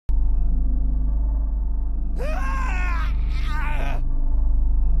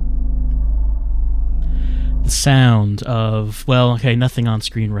sound of, well, okay, nothing on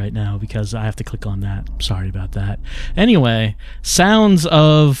screen right now because I have to click on that. Sorry about that. Anyway, sounds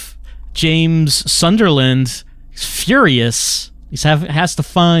of James Sunderland furious. He has to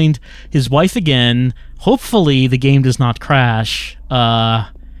find his wife again. Hopefully the game does not crash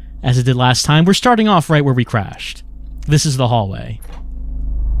as it did last time. We're starting off right where we crashed. This is the hallway.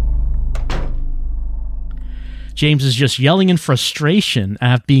 James is just yelling in frustration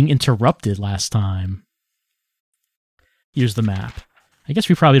at being interrupted last time. Here's the map. I guess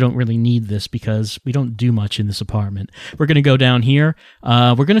we probably don't really need this because we don't do much in this apartment. We're going to go down here.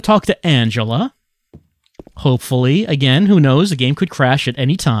 We're going to talk to Angela. Hopefully. Again, who knows? The game could crash at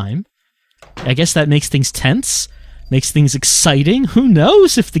any time. I guess that makes things tense. Makes things exciting. Who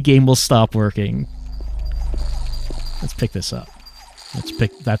knows if the game will stop working? Let's pick this up. Let's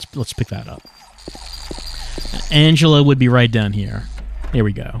pick that up. Angela would be right down here. Here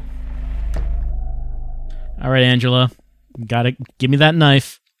we go. All right, Angela. Gotta give me that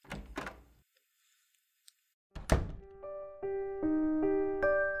knife.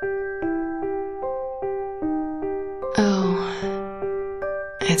 Oh,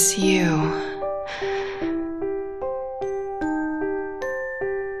 it's you.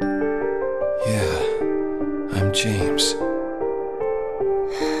 Yeah, I'm James.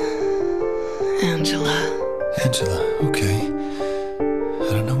 Angela. Angela, okay.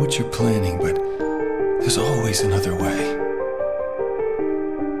 I don't know what you're planning, but there's always another way.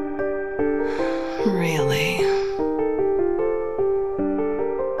 Really?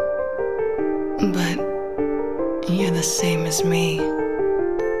 But you're the same as me.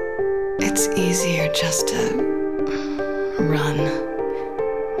 It's easier just to run.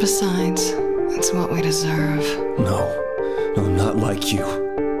 Besides, it's what we deserve. No, I'm not like you.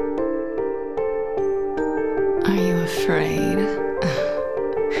 Are you afraid?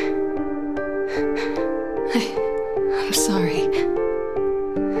 I'm sorry.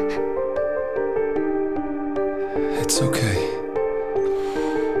 It's okay.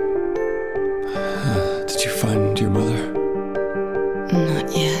 Did you find your mother?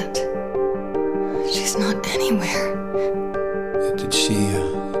 Not yet. She's not anywhere. Did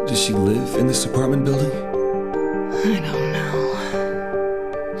she live in this apartment building? I don't know.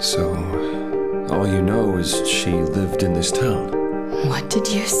 So, all you know is she lived in this town. What did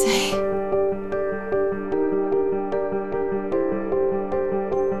you say?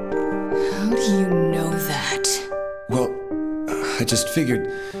 How do you know that? Well, I just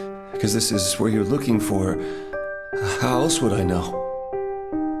figured, because this is where you're looking for, how else would I know?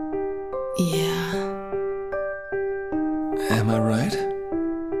 Yeah. Am I right?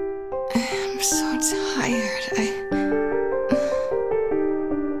 I'm so tired.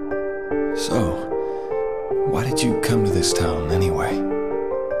 So, why did you come to this town anyway?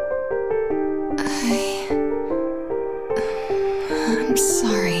 I'm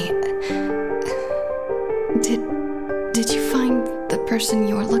sorry. Did you find the person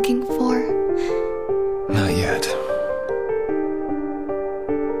you're looking for? Not yet.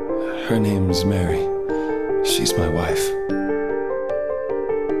 Her name's Mary. She's my wife.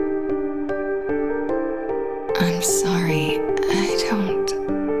 I'm sorry. I don't...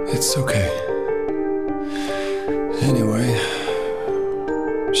 It's okay. Anyway,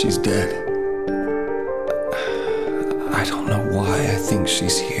 she's dead. I don't know why I think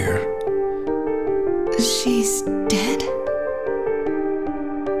she's here. She's dead?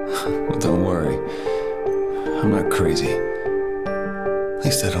 Well, don't worry. I'm not crazy. At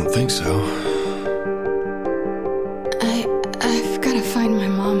least I don't think so. I've got to find my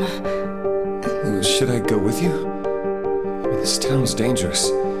mama. Should I go with you? This town's dangerous.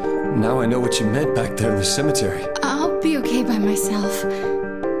 Now I know what you meant back there in the cemetery. I'll be okay by myself.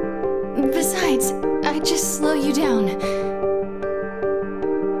 Besides, I'd just slow you down.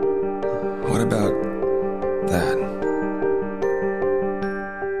 What about that?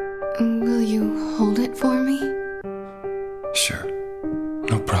 Will you hold it for me? Sure.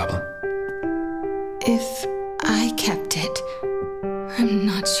 No problem. If I kept it, I'm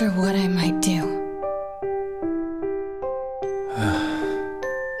not sure what I might do.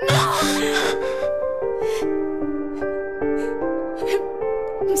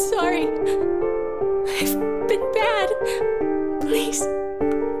 I'm sorry. I've been bad. Please,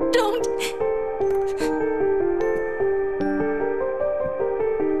 don't.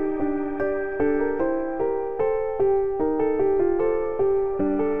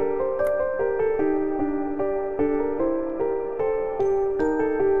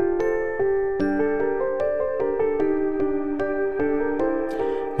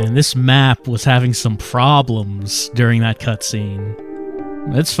 And this map was having some problems during that cutscene.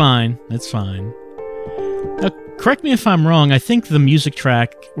 It's fine. It's fine. Correct me if I'm wrong, I think the music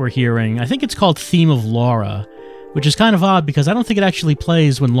track we're hearing, I think it's called Theme of Laura, which is kind of odd because I don't think it actually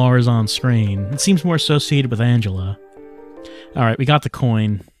plays when Laura's on screen. It seems more associated with Angela. Alright, we got the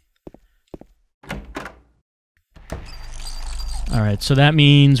coin. Alright, so that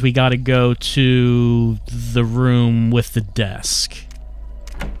means we gotta go to the room with the desk.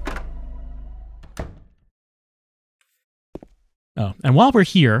 Oh, and while we're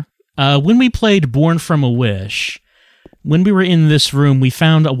here, when we played Born from a Wish, when we were in this room, we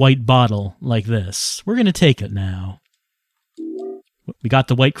found a white bottle like this. We're gonna take it now. We got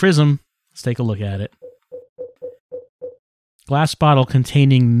the white chrism. Let's take a look at it. Glass bottle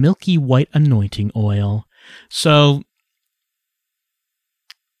containing milky white anointing oil. So,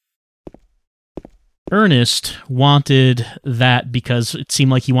 Ernest wanted that because it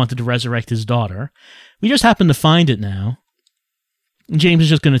seemed like he wanted to resurrect his daughter. We just happened to find it now. James is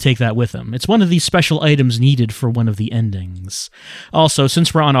just going to take that with him. It's one of these special items needed for one of the endings. Also,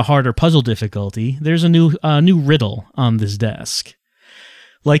 since we're on a harder puzzle difficulty, there's a new riddle on this desk.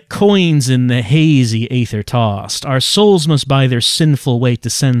 Like coins in the hazy aether tossed, our souls must by their sinful weight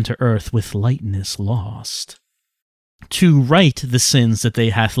descend to earth with lightness lost. To right the sins that they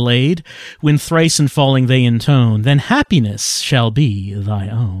hath laid, when thrice in falling they intone, then happiness shall be thy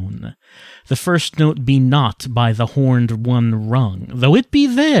own. The first note be not by the horned one rung, though it be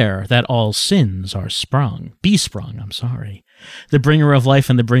there that all sins are sprung. The bringer of life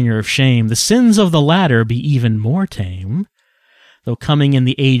and the bringer of shame, the sins of the latter be even more tame. Though coming in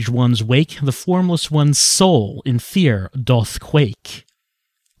the aged one's wake, the formless one's soul in fear doth quake.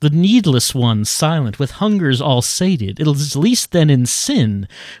 The needless one silent, with hungers all sated, it is least then in sin,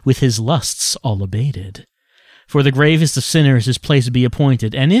 with his lusts all abated. For the gravest of sinners his place be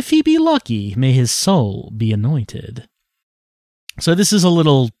appointed, and if he be lucky, may his soul be anointed. So this is a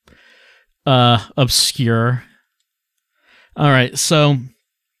little obscure. Alright, so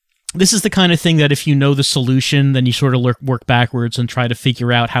this is the kind of thing that if you know the solution, then you sort of work backwards and try to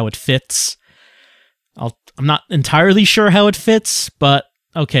figure out how it fits. I'm not entirely sure how it fits, but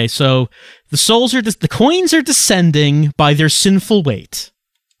okay, so the coins are descending by their sinful weight.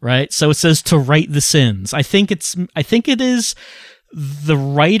 Right? So it says to right the sins. I think it is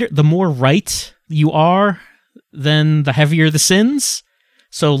the more right you are, then the heavier the sins.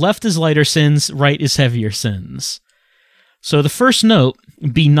 So left is lighter sins, right is heavier sins. So the first note,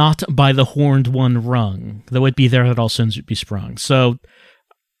 be not by the horned one rung, though it be there that all sins would be sprung. So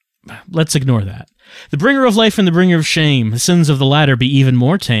let's ignore that. The bringer of life and the bringer of shame, the sins of the latter be even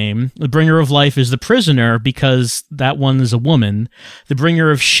more tame. The bringer of life is the prisoner, because that one is a woman. The bringer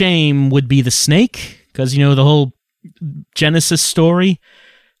of shame would be the snake, because, you know, the whole Genesis story.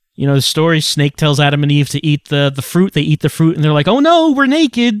 You know, the story, snake tells Adam and Eve to eat the fruit. They eat the fruit, and they're like, oh no, we're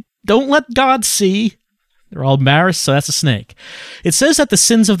naked. Don't let God see. They're all embarrassed, so that's a snake. It says that the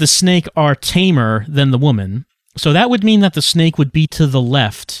sins of the snake are tamer than the woman, so that would mean that the snake would be to the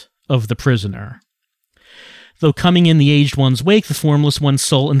left of the prisoner. Though coming in the aged one's wake, the formless one's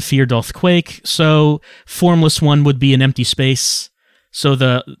soul in fear doth quake. So, formless one would be an empty space. So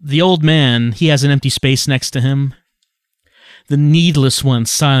the old man, he has an empty space next to him. The needless one,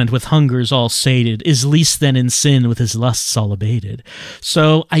 silent with hungers all sated, is least then in sin with his lusts all abated.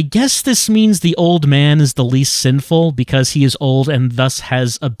 So, I guess this means the old man is the least sinful because he is old and thus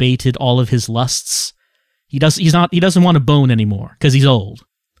has abated all of his lusts. He doesn't want to bone anymore because he's old.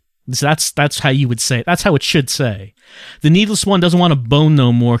 So that's how you would say it. That's how it should say. The needless one doesn't want to bone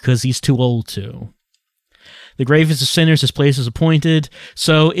no more because he's too old to. The gravest of sinners, his place is appointed.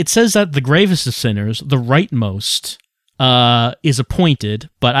 So it says that the gravest of sinners, the rightmost, is appointed.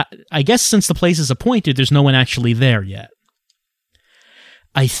 But I guess since the place is appointed, there's no one actually there yet.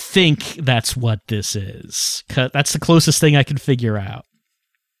 I think that's what this is. That's the closest thing I can figure out.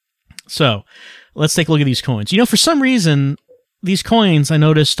 So let's take a look at these coins. You know, for some reason, these coins, I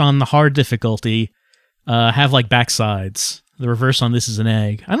noticed on the hard difficulty, have like backsides. The reverse on this is an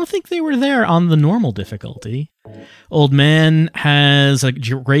egg. I don't think they were there on the normal difficulty. Old man has a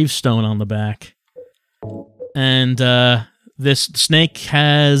gravestone on the back. And this snake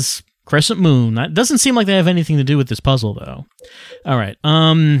has crescent moon. That doesn't seem like they have anything to do with this puzzle, though. All right.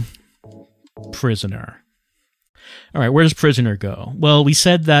 Prisoner. All right, where does prisoner go? Well, we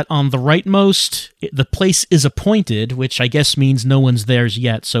said that on the rightmost, the place is appointed, which I guess means no one's there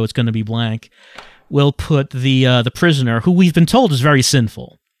yet, so it's going to be blank. We'll put the prisoner, who we've been told is very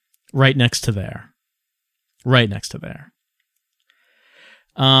sinful, right next to there. Right next to there.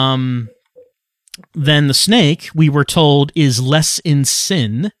 Then the snake, we were told, is less in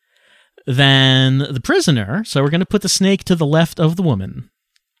sin than the prisoner, so we're going to put the snake to the left of the woman.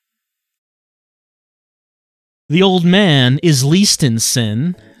 The old man is least in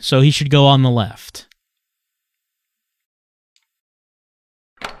sin, so he should go on the left.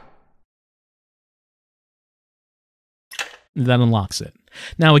 That unlocks it.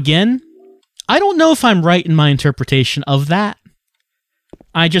 Now again, I don't know if I'm right in my interpretation of that.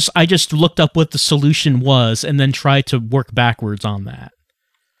 I just looked up what the solution was and then tried to work backwards on that.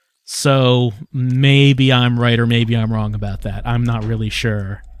 So maybe I'm right or maybe I'm wrong about that. I'm not really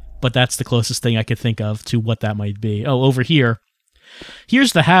sure. But that's the closest thing I could think of to what that might be. Oh, over here.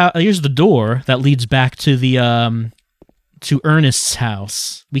 Here's the door that leads back to the to Ernest's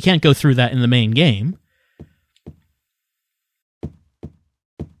house. We can't go through that in the main game.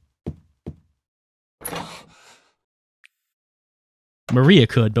 Maria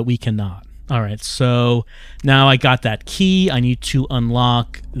could, but we cannot. All right, so now I got that key. I need to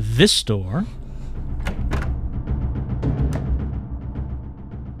unlock this door.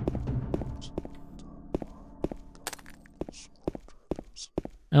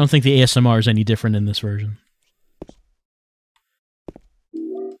 I don't think the ASMR is any different in this version.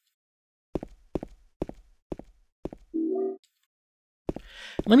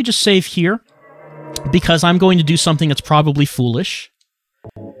 Let me just save here, because I'm going to do something that's probably foolish.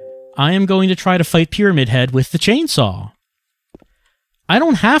 I am going to try to fight Pyramid Head with the chainsaw. I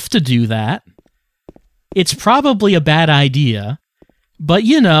don't have to do that. It's probably a bad idea. But,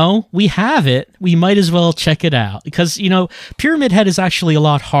 you know, we have it. We might as well check it out. Because, you know, Pyramid Head is actually a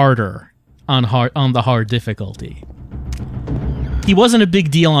lot harder on the hard difficulty. He wasn't a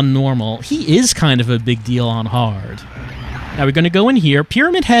big deal on normal. He is kind of a big deal on hard. Now we're going to go in here.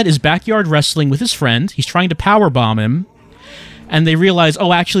 Pyramid Head is backyard wrestling with his friend. He's trying to powerbomb him. And they realize,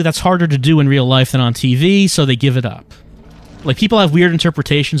 oh, actually, that's harder to do in real life than on TV, so they give it up. Like, people have weird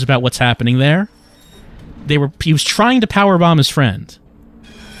interpretations about what's happening there. He was trying to powerbomb his friend.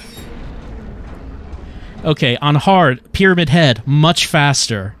 Okay, on hard, Pyramid Head, much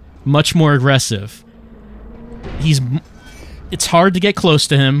faster, much more aggressive. It's hard to get close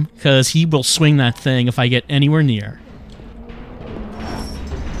to him, because he will swing that thing if I get anywhere near.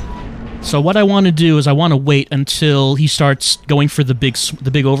 So what I want to do is I want to wait until he starts going for the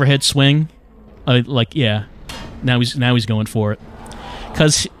big overhead swing. Yeah, now he's going for it,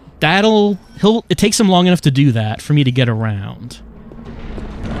 because it takes him long enough to do that for me to get around.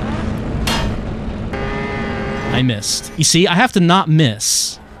 I missed. You see, I have to not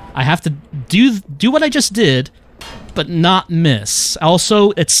miss. I have to do what I just did, but not miss.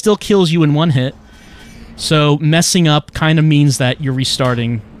 Also, it still kills you in one hit, so messing up kind of means that you're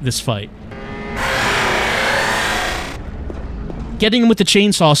restarting this fight. Getting him with the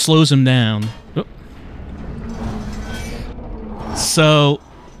chainsaw slows him down. Oh. So,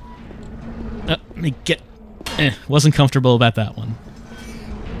 let me get... wasn't comfortable about that one.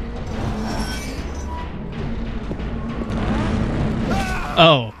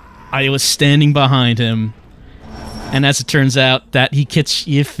 Oh, I was standing behind him, and as it turns out, that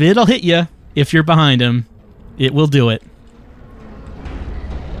if it'll hit you, if you're behind him, it will do it.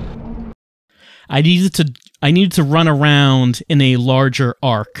 I needed to run around in a larger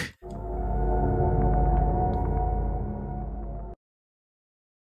arc.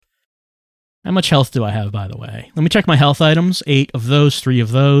 How much health do I have, by the way? Let me check my health items. 8 of those, 3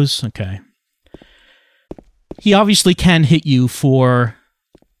 of those. Okay. He obviously can hit you for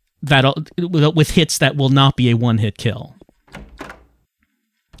that with hits that will not be a one-hit kill.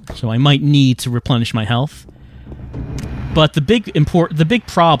 So I might need to replenish my health. But the big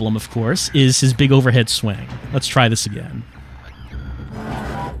problem, of course, is his big overhead swing. Let's try this again.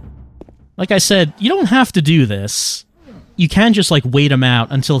 Like I said, you don't have to do this. You can just, like, wait him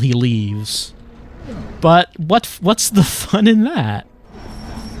out until he leaves. But what's the fun in that?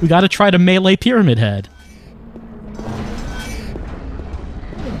 We gotta try to melee Pyramid Head.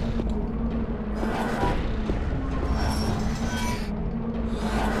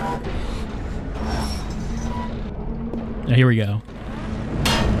 Now, here we go.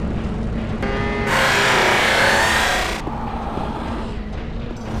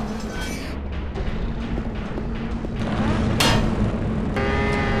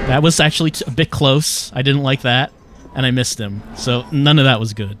 That was actually a bit close. I didn't like that, and I missed him. So none of that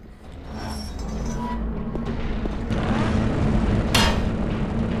was good.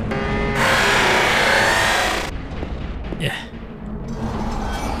 Yeah.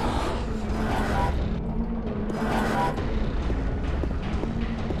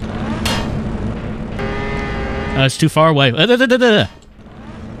 It's too far away. None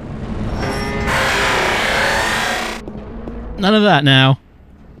of that now.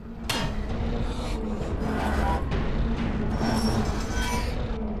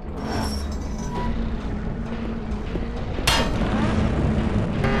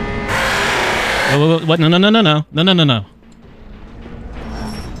 whoa, what? No, no, no, no, no. No, no, no, no.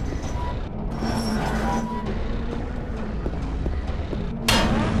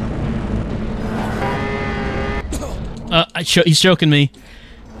 He's choking me.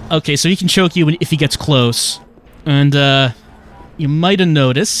 Okay, so he can choke you if he gets close. And, you might have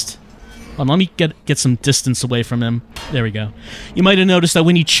noticed... Hold on, let me get some distance away from him. There we go. You might have noticed that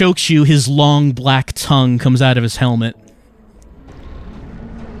when he chokes you, his long black tongue comes out of his helmet.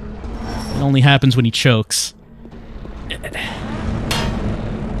 It only happens when he chokes.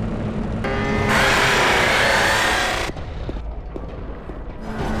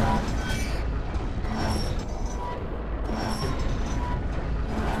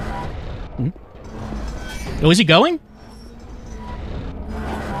 Oh, is he going?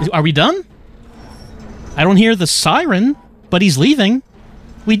 Are we done? I don't hear the siren, but he's leaving.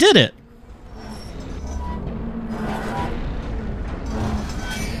 We did it.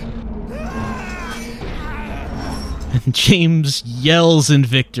 And James yells in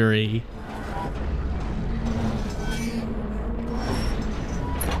victory.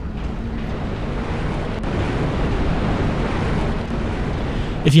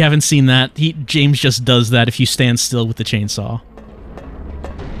 If you haven't seen that, James just does that if you stand still with the chainsaw.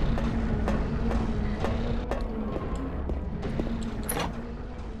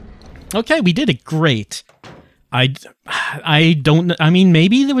 Okay, we did it. Great. I don't... I mean,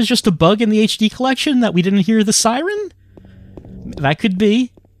 maybe there was just a bug in the HD collection that we didn't hear the siren? That could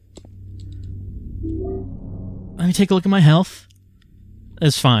be. Let me take a look at my health.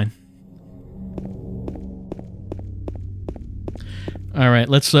 It's fine. Alright,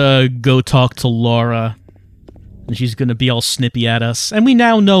 let's go talk to Laura. And she's gonna be all snippy at us. And we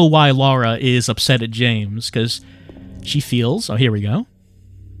now know why Laura is upset at James, because she feels... Oh, here we go.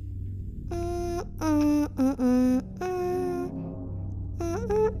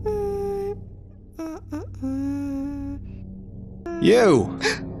 You!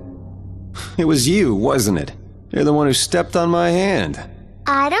 It was you, wasn't it? You're the one who stepped on my hand.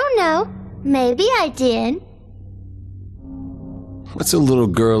 I don't know. Maybe I did. What's a little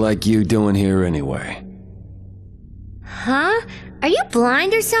girl like you doing here anyway? Huh? Are you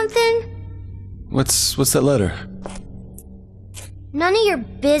blind or something? What's that letter? None of your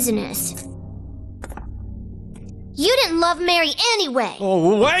business. You didn't love Mary anyway!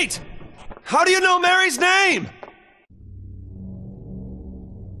 Oh, wait! How do you know Mary's name?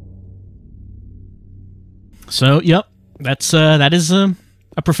 So, yep, that is a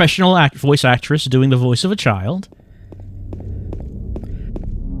professional voice actress doing the voice of a child.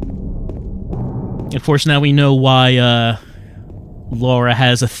 Of course, now we know why Laura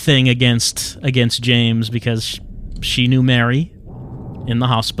has a thing against James, because she knew Mary in the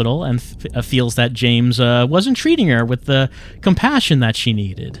hospital and feels that James wasn't treating her with the compassion that she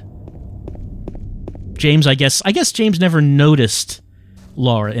needed. James, I guess James never noticed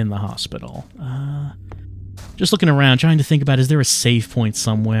Laura in the hospital. Just looking around, trying to think about, is there a save point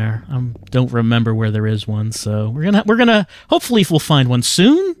somewhere? I don't remember where there is one, so we're gonna hopefully we'll find one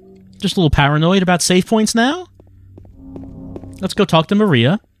soon. Just a little paranoid about save points now. Let's go talk to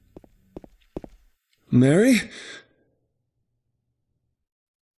Maria. Mary?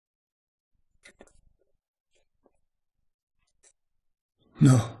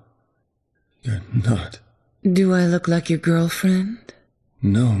 No, you're not. Do I look like your girlfriend?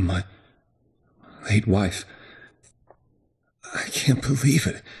 No, my late wife. I can't believe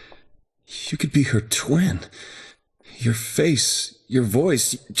it. You could be her twin. Your face, your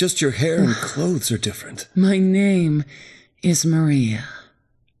voice, just your hair and clothes are different. My name is Maria.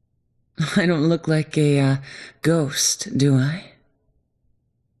 I don't look like a ghost, do I?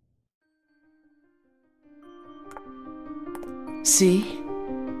 See?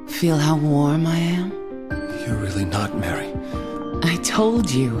 Feel how warm I am? You're really not Mary. I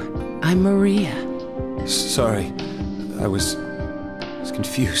told you, I'm Maria. Sorry, I was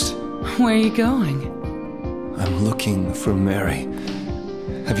confused. Where are you going? I'm looking for Mary.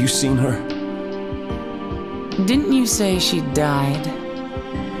 Have you seen her? Didn't you say she died?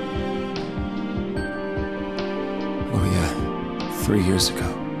 Oh yeah, 3 years ago.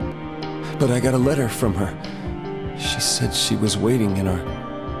 But I got a letter from her. She said she was waiting in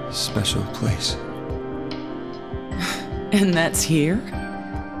our special place. And that's here?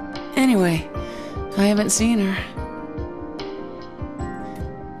 Anyway, I haven't seen her.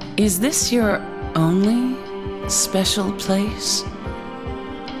 Is this your only special place?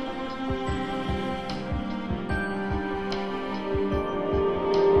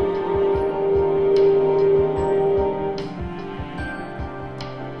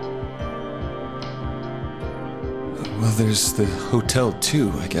 Well, there's the hotel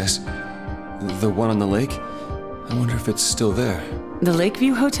too, I guess. The one on the lake? I wonder if it's still there. The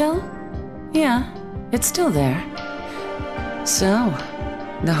Lakeview Hotel? Yeah, it's still there. So,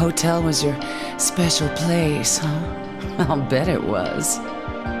 the hotel was your special place, huh? I'll bet it was.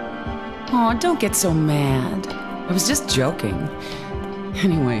 Oh, don't get so mad. I was just joking.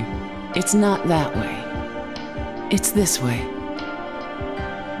 Anyway, it's not that way. It's this way.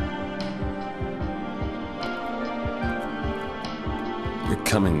 You're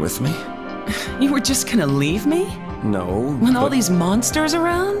coming with me? You were just gonna leave me? No. With all these monsters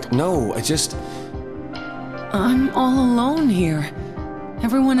around? No, I'm all alone here.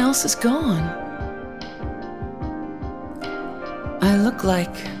 Everyone else is gone. I look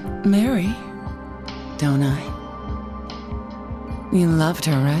like Mary, don't I? You loved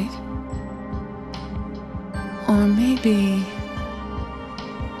her, right? Or maybe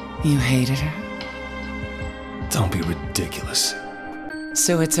you hated her? Don't be ridiculous.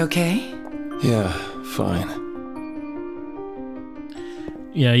 So it's okay? Yeah, fine.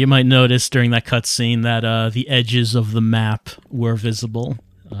 Yeah, you might notice during that cutscene that the edges of the map were visible.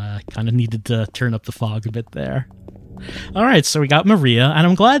 Kind of needed to turn up the fog a bit there. Alright, so we got Maria, and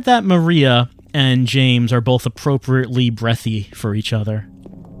I'm glad that Maria and James are both appropriately breathy for each other.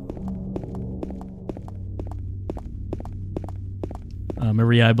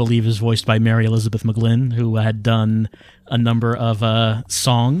 Maria, I believe, is voiced by Mary Elizabeth McGlynn, who had done a number of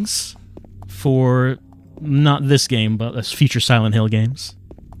songs for not this game, but future Silent Hill games.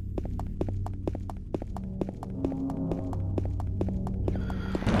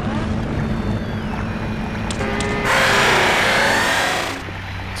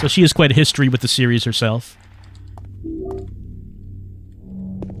 So she has quite a history with the series herself.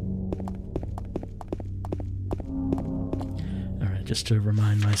 Alright, just to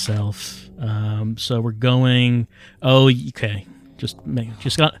remind myself. So we're going... Oh, okay. Just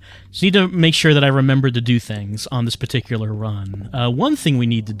need to make sure that I remember to do things on this particular run. One thing we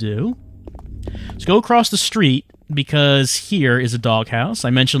need to do is go across the street, because here is a doghouse.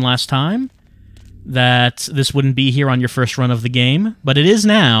 I mentioned last time that this wouldn't be here on your first run of the game, but it is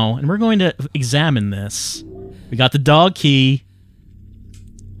now, and we're going to examine this. We got the dog key.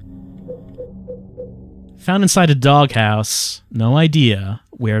 Found inside a doghouse. No idea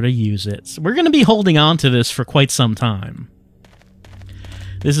where to use it. So we're going to be holding on to this for quite some time.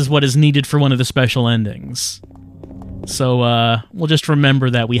 This is what is needed for one of the special endings. So, we'll just remember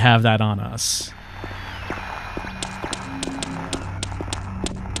that we have that on us.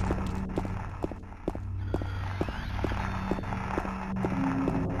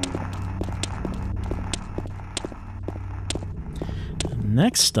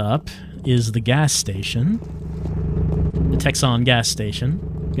 Next up is the gas station. The Texan gas station.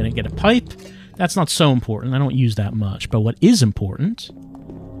 Gonna get a pipe. That's not so important. I don't use that much. But what is important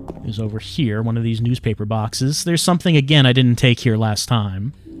is over here, one of these newspaper boxes. There's something, again, I didn't take here last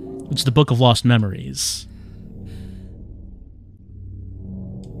time. It's the Book of Lost Memories.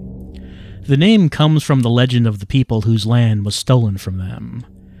 The name comes from the legend of the people whose land was stolen from them.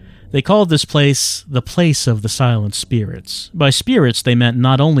 They called this place the Place of the Silent Spirits. By spirits, they meant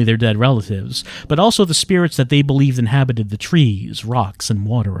not only their dead relatives, but also the spirits that they believed inhabited the trees, rocks, and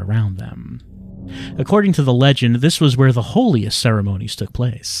water around them. According to the legend, this was where the holiest ceremonies took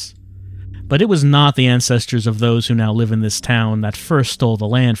place. But it was not the ancestors of those who now live in this town that first stole the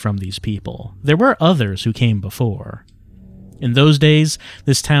land from these people. There were others who came before. In those days,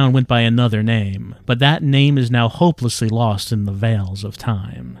 this town went by another name, but that name is now hopelessly lost in the veils of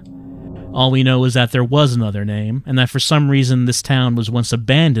time. All we know is that there was another name, and that for some reason this town was once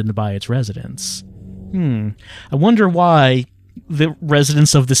abandoned by its residents. I wonder why the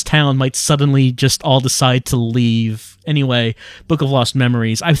residents of this town might suddenly just all decide to leave. Anyway, Book of Lost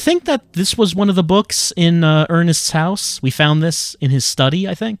Memories. I think that this was one of the books in Ernest's house. We found this in his study,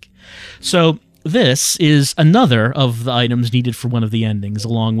 I think. So this is another of the items needed for one of the endings,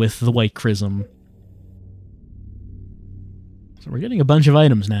 along with the White Chrism. So we're getting a bunch of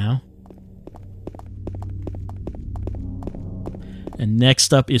items now. And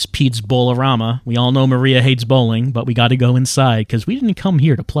next up is Pete's Bowlerama. We all know Maria hates bowling, but we gotta go inside, because we didn't come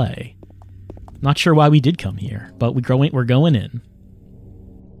here to play. Not sure why we did come here, but we're going in.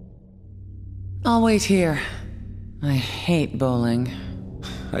 I'll wait here. I hate bowling.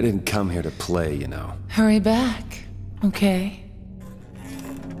 I didn't come here to play, you know. Hurry back, okay?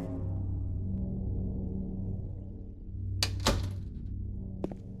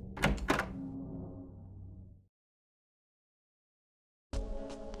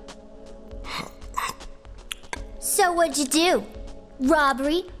 So what'd you do?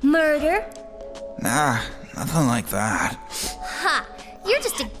 Robbery? Murder? Nah, nothing like that. Ha! You're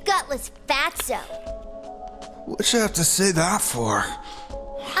just a gutless fatso. What'd you have to say that for?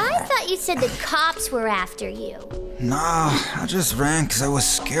 I thought you said the cops were after you. Nah, I just ran because I was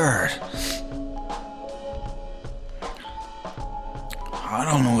scared. I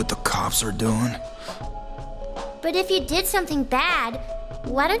don't know what the cops are doing. But if you did something bad,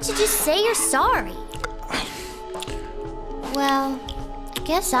 why don't you just say you're sorry? Well, I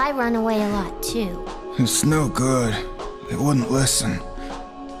guess I run away a lot too. It's no good. They wouldn't listen.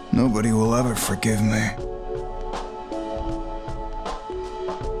 Nobody will ever forgive me.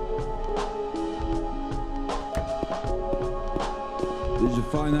 Did you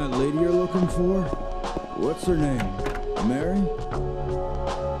find that lady you're looking for? What's her name? Mary?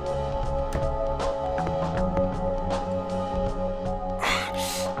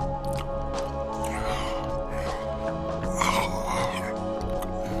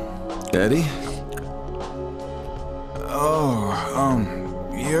 Eddie?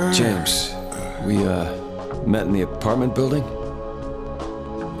 You're... James. We, met in the apartment building?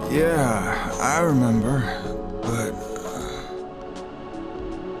 Yeah, I remember, but...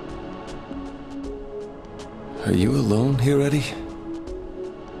 Are you alone here, Eddie?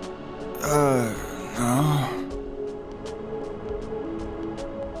 No.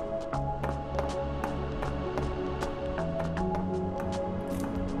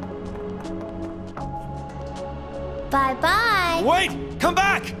 Bye-bye. Wait! Come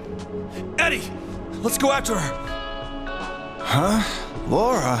back! Eddie! Let's go after her! Huh?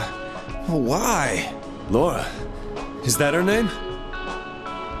 Laura? Why? Laura? Is that her name?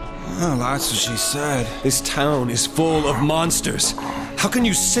 Well, that's what she said. This town is full of monsters. How can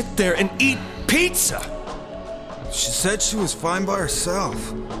you sit there and eat pizza? She said she was fine by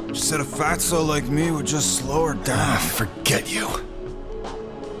herself. She said a fatso like me would just slow her down. Forget you.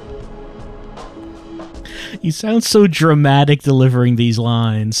 You sound so dramatic delivering these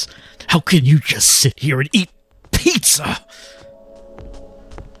lines. How can you just sit here and eat pizza?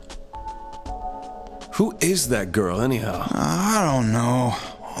 Who is that girl, anyhow? I don't know.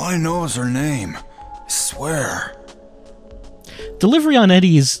 All I know is her name. I swear. Delivery on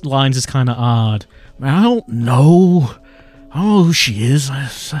Eddie's lines is kind of odd. I don't know. I don't know who she is.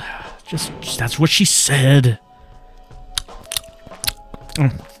 Just that's what she said.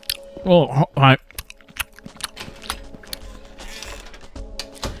 Oh, I.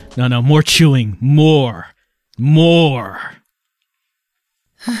 No, more chewing. More.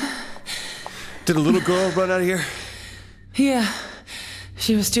 Did a little girl run out of here? Yeah,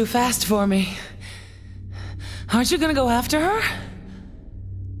 she was too fast for me. Aren't you gonna go after her?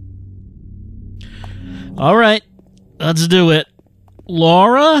 All right, let's do it.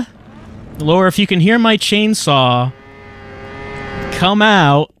 Laura, if you can hear my chainsaw, come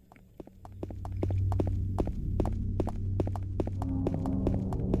out.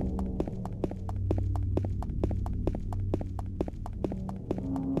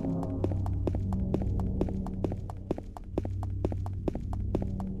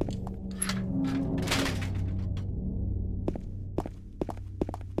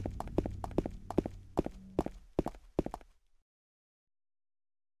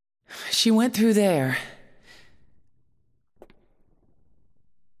 She went through there.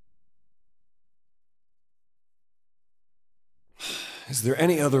 Is there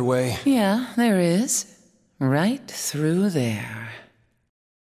any other way? Yeah, there is. Right through there.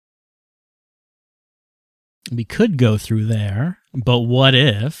 We could go through there, but what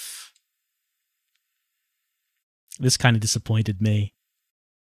if? This kind of disappointed me.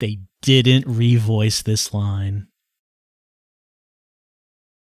 They didn't revoice this line.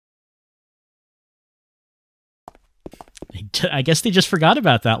 I guess they just forgot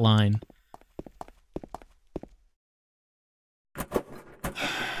about that line.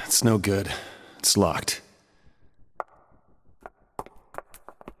 It's no good. It's locked.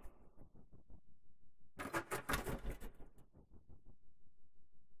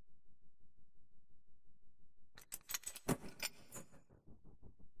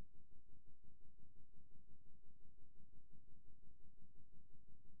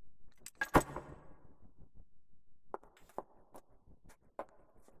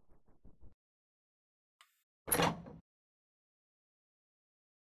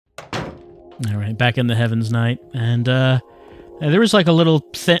 All right, back in the Heavens Night, and there was like a little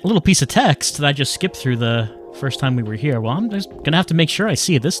piece of text that I just skipped through the first time we were here. Well, I'm just gonna have to make sure I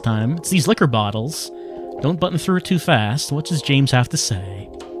see it this time. It's these liquor bottles. Don't button through it too fast. What does James have to say?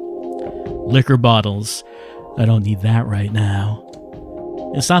 Liquor bottles. I don't need that right now.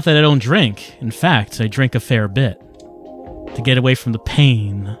 It's not that I don't drink. In fact, I drink a fair bit. To get away from the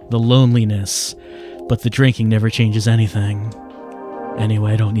pain, the loneliness, but the drinking never changes anything.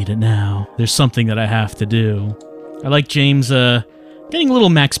 Anyway, I don't need it now. There's something that I have to do. I like James, getting a little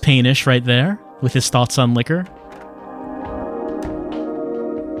Max Payne-ish right there, with his thoughts on liquor.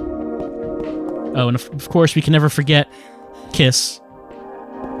 Oh, and of course, we can never forget Kiss.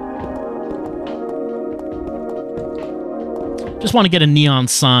 Just want to get a neon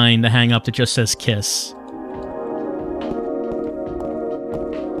sign to hang up that just says Kiss.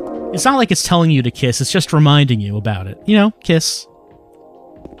 It's not like it's telling you to kiss, it's just reminding you about it. You know, kiss.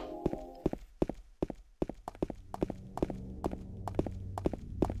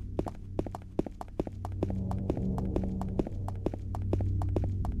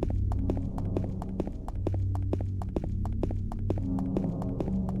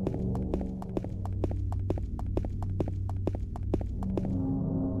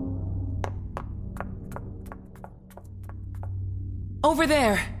 Over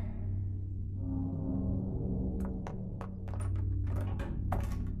there.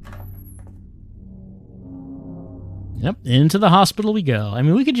 Yep, into the hospital we go. I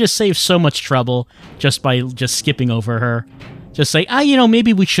mean, we could just save so much trouble just by just skipping over her. Just say, you know,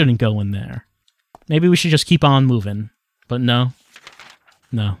 maybe we shouldn't go in there. Maybe we should just keep on moving. But no.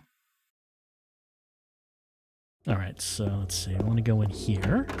 No. Alright, so let's see. I want to go in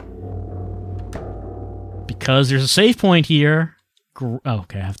here. Because there's a save point here.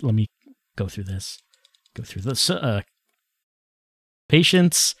 Okay, let me go through this. Go through this.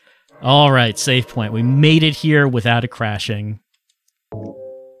 Patience. All right, save point. We made it here without it crashing.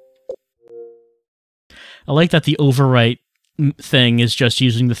 I like that the overwrite thing is just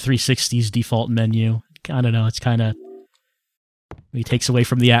using the 360's default menu. I don't know, it's kind of... It takes away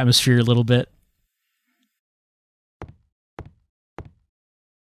from the atmosphere a little bit.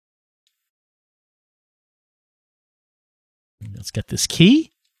 Let's get this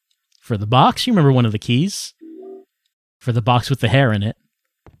key for the box. You remember one of the keys? For the box with the hair in it.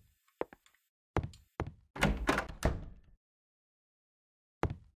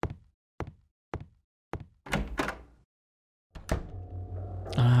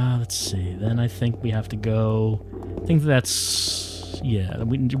 Let's see. Then I think we have to go... I think that's... Yeah,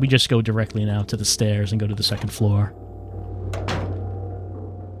 we just go directly now to the stairs and go to the second floor.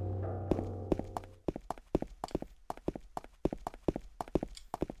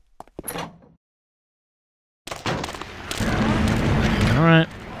 Alright.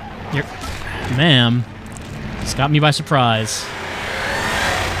 Ma'am. It's got me by surprise.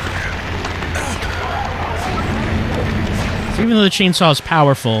 So even though the chainsaw is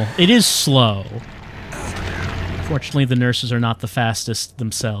powerful, it is slow. Fortunately, the nurses are not the fastest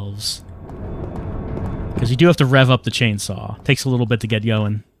themselves. Because you do have to rev up the chainsaw. It takes a little bit to get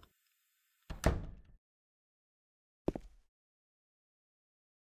going.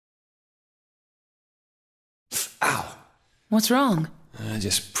 Ow! What's wrong? I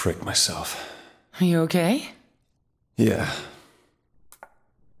just pricked myself. Are you okay? Yeah.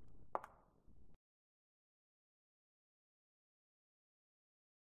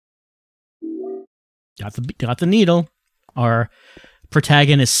 Got the needle. Our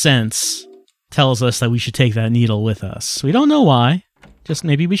protagonist sense tells us that we should take that needle with us. We don't know why. Just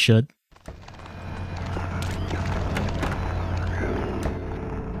maybe we should.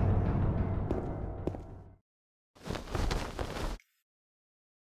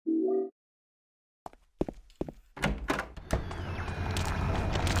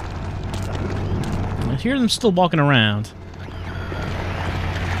 I hear them still walking around.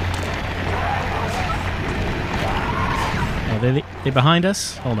 They behind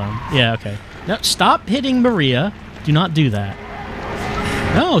us? Hold on. Yeah, okay. No, stop hitting Maria. Do not do that.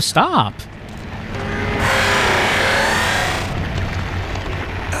 No, stop.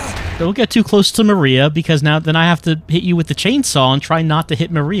 Don't get too close to Maria, because then I have to hit you with the chainsaw and try not to hit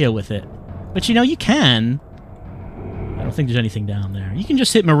Maria with it. But you know, you can. I don't think there's anything down there. You can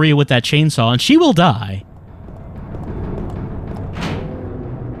just hit Maria with that chainsaw and she will die.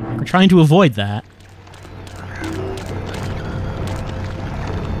 We're trying to avoid that.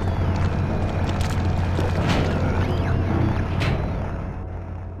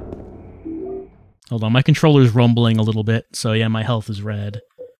 Hold on, my controller's rumbling a little bit, so yeah, my health is red.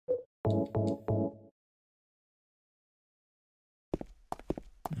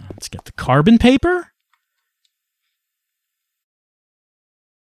 Let's get the carbon paper.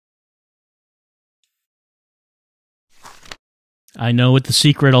 I know what the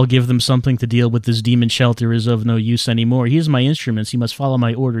secret. I'll give them something to deal with. This demon shelter is of no use anymore. Here's my instruments. You must follow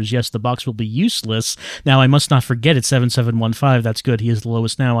my orders. Yes, the box will be useless. Now, I must not forget it. 7715. That's good. He is the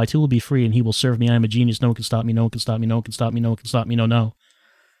lowest now. I too will be free, and he will serve me. I am a genius. No one can stop me. No one can stop me. No one can stop me. No one can stop me. No, no.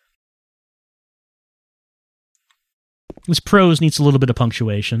 This prose needs a little bit of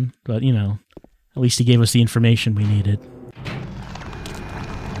punctuation, but, you know, at least he gave us the information we needed.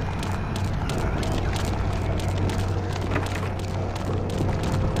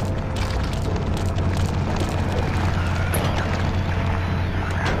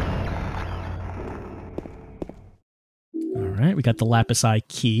 Alright, we got the lapis eye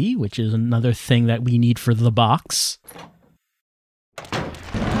key, which is another thing that we need for the box.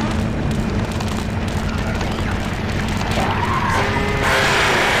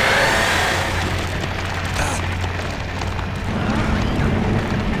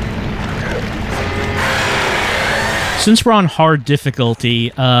 Since we're on hard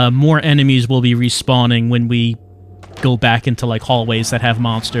difficulty, more enemies will be respawning when we go back into, like, hallways that have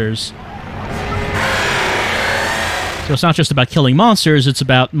monsters. So it's not just about killing monsters, it's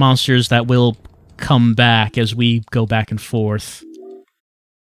about monsters that will come back as we go back and forth.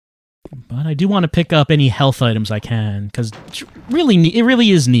 But I do want to pick up any health items I can, because it really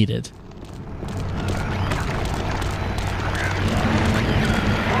is needed.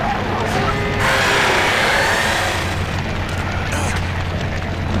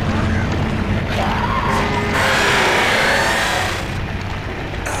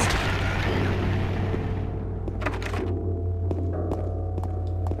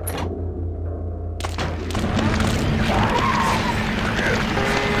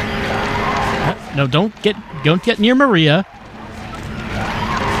 No, don't get near Maria.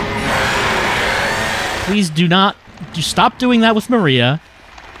 Please do not. Stop doing that with Maria.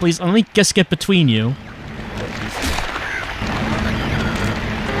 Please, let me just get between you.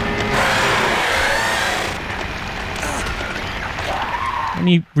 Let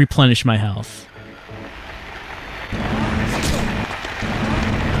me replenish my health.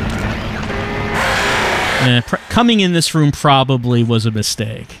 Coming in this room probably was a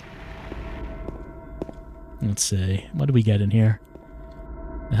mistake. Let's see. What do we get in here?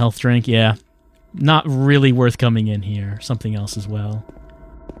 A health drink? Yeah. Not really worth coming in here. Something else as well.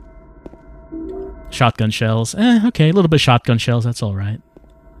 Shotgun shells. Okay. A little bit of shotgun shells. That's alright.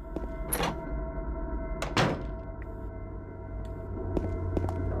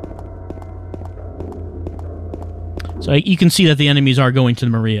 So you can see that the enemies are going to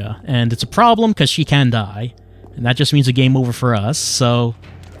Maria. And it's a problem because she can die. And that just means a game over for us. So,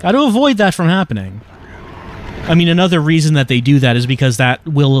 got to avoid that from happening. I mean, another reason that they do that is because that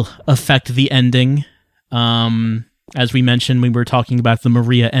will affect the ending. As we mentioned, we were talking about the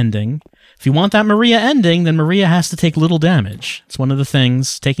Maria ending. If you want that Maria ending, then Maria has to take little damage. It's one of the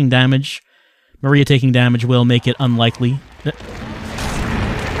things. Taking damage, Maria taking damage will make it unlikely to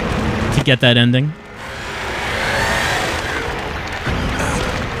get that ending.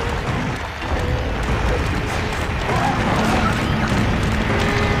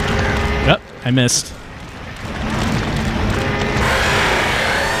 Yep, I missed.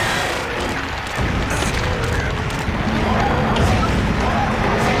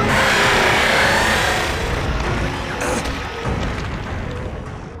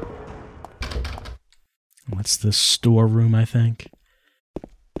 What's the storeroom, I think?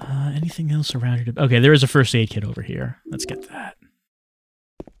 Anything else around here? Okay, there is a first aid kit over here. Let's get that.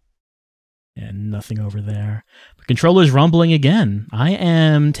 And nothing over there. The controller's rumbling again. I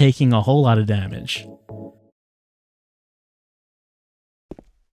am taking a whole lot of damage.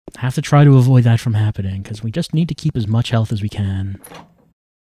 I have to try to avoid that from happening, because we just need to keep as much health as we can.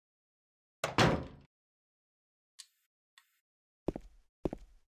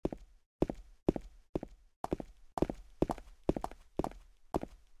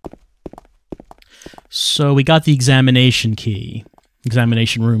 So we got the examination key.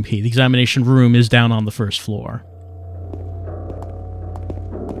 Examination room key. The examination room is down on the first floor.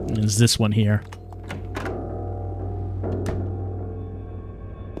 There's this one here.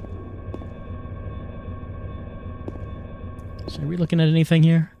 So are we looking at anything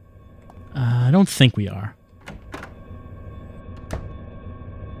here? I don't think we are.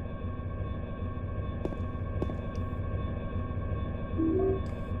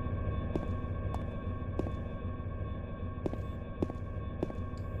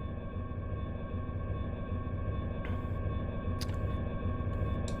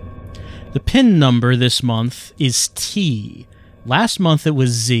 The pin number this month is T. Last month it was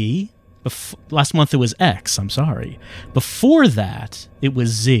Z. Last month it was X, I'm sorry. Before that, it was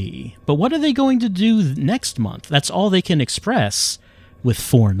Z. But what are they going to do next month? That's all they can express with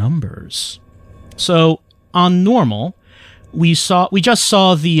 4 numbers. So, on normal, we just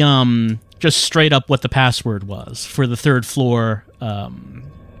saw the, just straight up what the password was for the 3rd floor,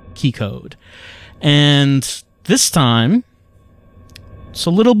 key code. And this time, it's a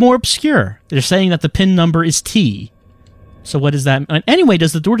little more obscure. They're saying that the pin number is T. So what does that... Anyway,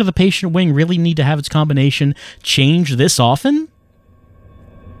 does the door to the patient wing really need to have its combination change this often?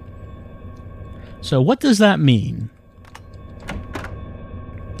 So what does that mean?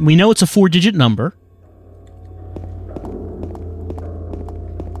 We know it's a 4-digit number.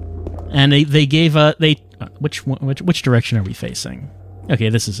 And they gave a... Which direction are we facing? Okay,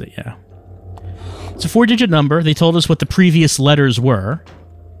 this is it, yeah. It's a 4-digit number. They told us what the previous letters were.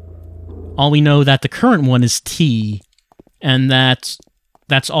 All we know that the current one is T, and that's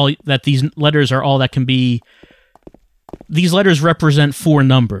all, that these letters are all that can be... These letters represent 4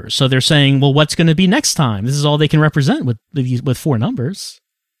 numbers, so they're saying, well, what's going to be next time? This is all they can represent with 4 numbers.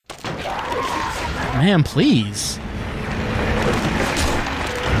 Man, please.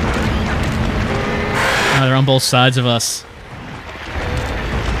 Oh, they're on both sides of us.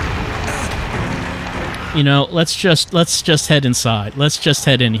 You know, let's just head inside. Let's just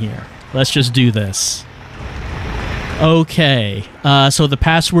head in here. Let's just do this. Okay, so the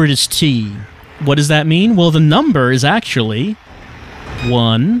password is T. What does that mean? Well, the number is actually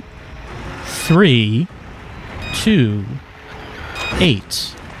 1, 3, 2,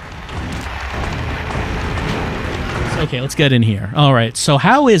 8. Okay, let's get in here. All right, so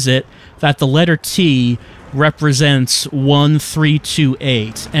how is it that the letter T represents 1, 3, 2,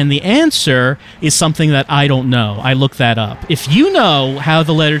 8? And the answer is something that I don't know. I looked that up. If you know how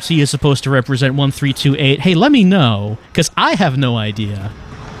the letter T is supposed to represent 1, 3, 2, 8, hey, let me know, because I have no idea.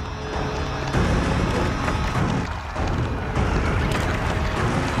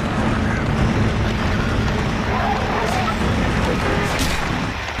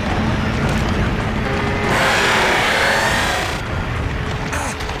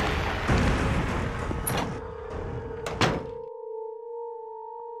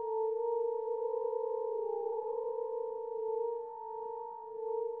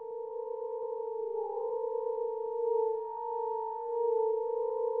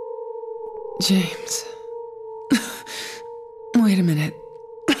 James. Wait a minute.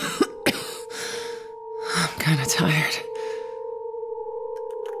 I'm kind of tired.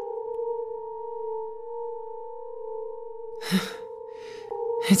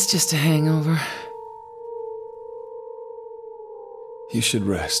 It's just a hangover. You should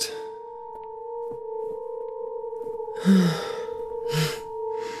rest.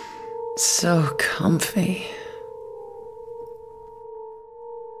 So comfy.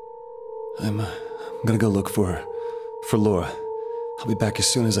 I'm gonna go look for Laura. I'll be back as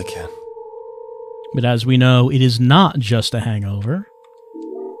soon as I can. But as we know, it is not just a hangover.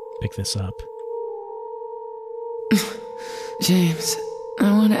 Pick this up. James,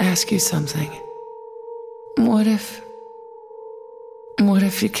 I want to ask you something. What if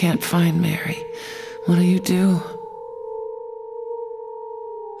you can't find Mary? What do you do?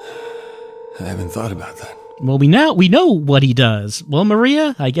 I haven't thought about that. Well, we know what he does. Well,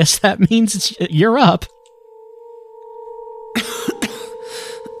 Maria, I guess that means you're up.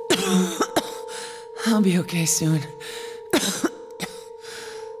 I'll be okay soon.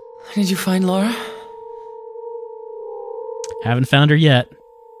 Did you find Laura? Haven't found her yet.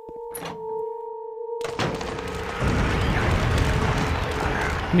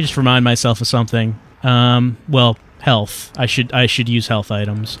 Let me just remind myself of something. Well, health. I should use health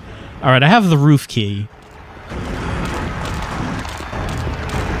items. All right, I have the roof key,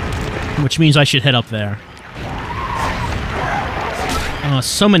 which means I should head up there. Oh,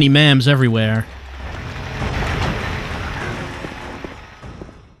 so many mams everywhere.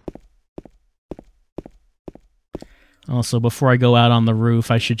 Also, before I go out on the roof,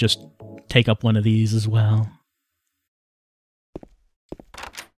 I should just take up one of these as well.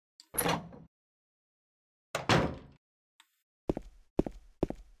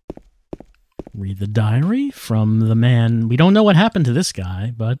 Read the diary from the man. We don't know what happened to this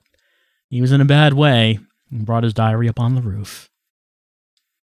guy, but he was in a bad way and brought his diary up on the roof.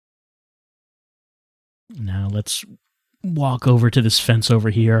 Now let's walk over to this fence over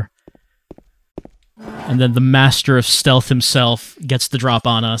here. And then the master of stealth himself gets the drop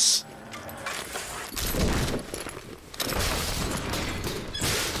on us.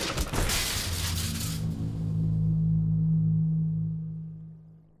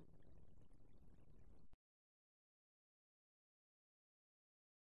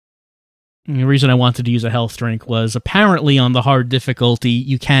 And the reason I wanted to use a health drink was apparently on the hard difficulty,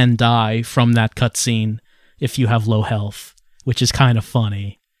 you can die from that cutscene if you have low health, which is kind of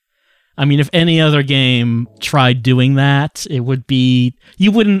funny. I mean, if any other game tried doing that, it would be...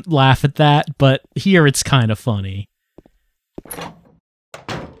 You wouldn't laugh at that, but here it's kind of funny.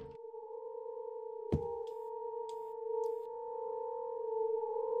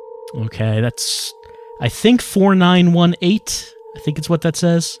 Okay, that's... I think 4918. I think it's what that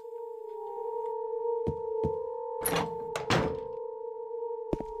says.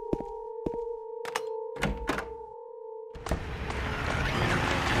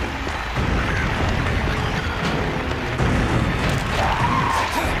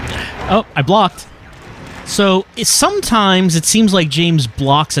 Oh, I blocked. So, sometimes it seems like James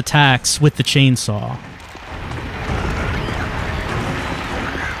blocks attacks with the chainsaw.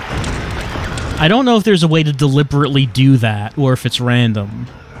 I don't know if there's a way to deliberately do that, or if it's random.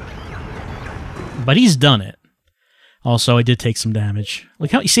 But he's done it. Also, I did take some damage.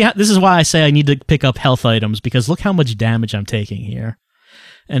 Look how, you see how, this is why I say I need to pick up health items, because look how much damage I'm taking here.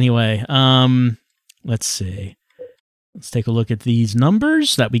 Anyway, let's see. Let's take a look at these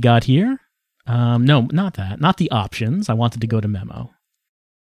numbers that we got here. No, not that. Not the options. I wanted to go to memo.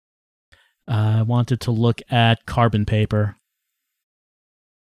 I wanted to look at carbon paper.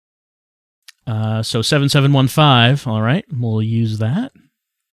 So 7715. All right, we'll use that.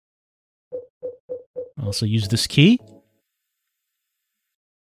 Also use this key.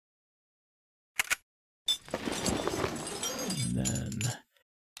 And then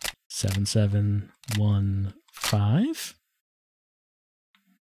 7715.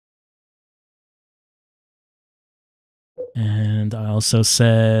 And I also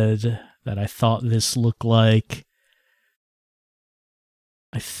said that I thought this looked like,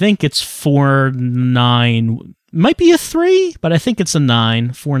 I think it's 49, might be a 3, but I think it's a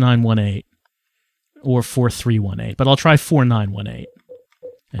 9, 4918, or 4318, but I'll try 4918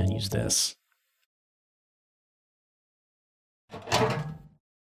 and use this.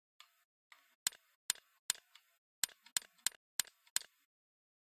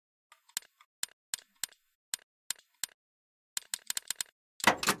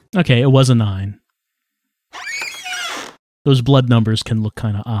 Okay, it was a 9. Those blood numbers can look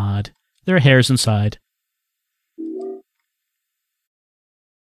kind of odd. There are hairs inside.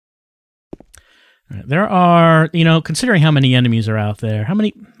 Right, there are, you know, considering how many enemies are out there,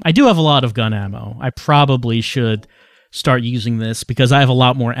 I do have a lot of gun ammo. I probably should start using this because I have a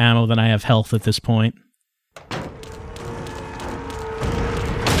lot more ammo than I have health at this point.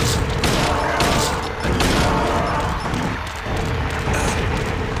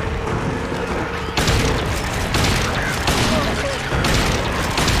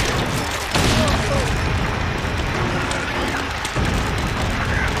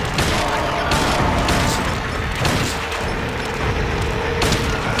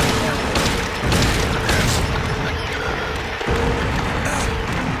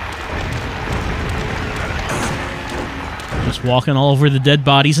 Walking all over the dead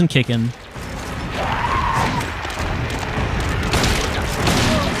bodies and kicking.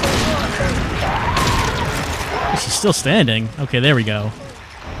 She's still standing. Okay, there we go.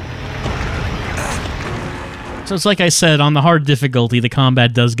 So it's like I said, on the hard difficulty, the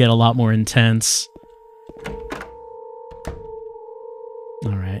combat does get a lot more intense.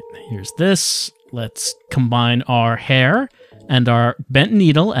 Alright, here's this. Let's combine our hair and our bent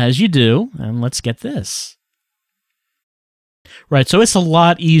needle, as you do, and let's get this. Right, so it's a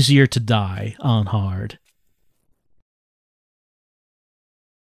lot easier to die on hard.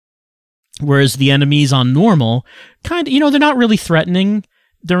 Whereas the enemies on normal, kind of, you know, they're not really threatening.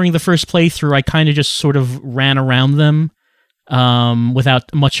 During the first playthrough, I kind of just sort of ran around them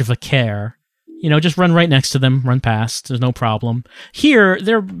without much of a care. You know, just run right next to them, run past, there's no problem. Here,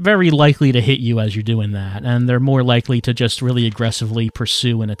 they're very likely to hit you as you're doing that, and they're more likely to just really aggressively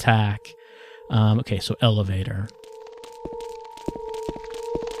pursue an attack. Okay, so elevator.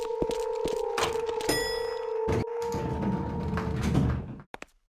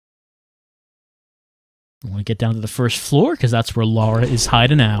 I want to get down to the first floor, because that's where Laura is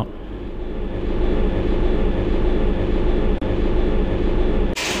hiding out.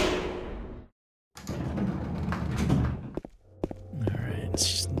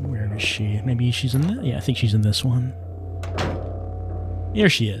 Alright, where is she? Maybe she's in that? Yeah, I think she's in this one. Here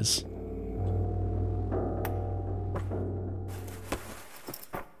she is.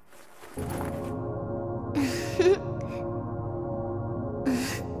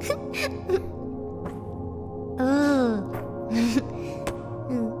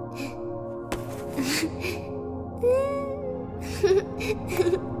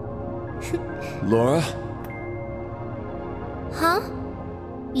 Laura? Huh?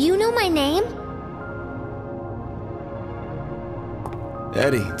 You know my name?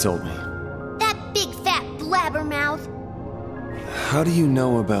 Eddie told me. That big fat blabbermouth. How do you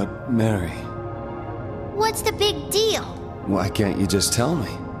know about Mary? What's the big deal? Why can't you just tell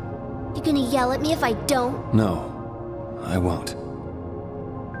me? You gonna yell at me if I don't? No, I won't.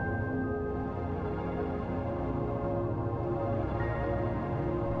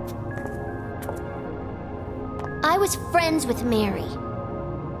 was friends with Mary.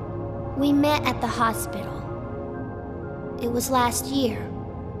 We met at the hospital. It was last year.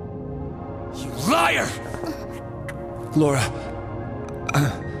 You liar! Laura,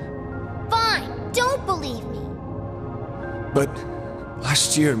 Fine, don't believe me. but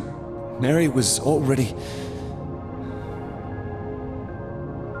last year, Mary was already...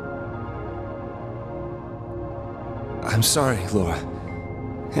 I'm sorry, Laura.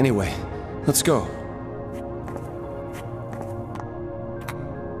 Anyway, let's go.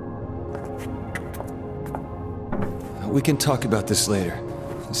 We can talk about this later.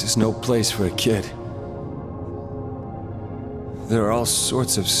 This is no place for a kid. There are all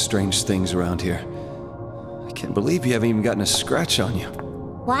sorts of strange things around here. I can't believe you haven't even gotten a scratch on you.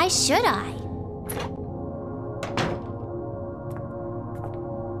 Why should I?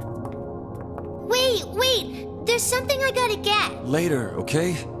 Wait, there's something I gotta get. Later,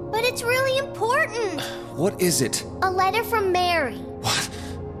 okay? But it's really important. What is it? A letter from Mary. What?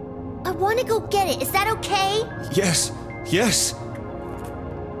 I want to go get it. Is that okay? Yes, yes!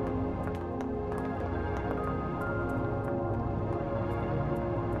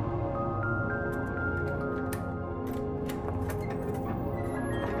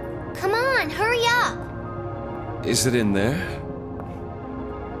 Come on, hurry up. Is it in there?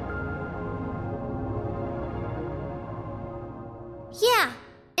 Yeah,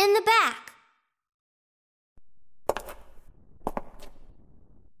 in the back.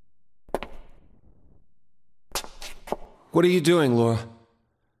 What are you doing, Laura?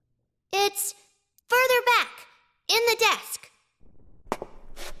 It's further back, in the desk.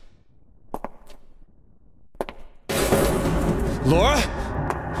 Laura?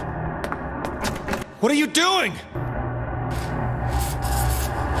 What are you doing?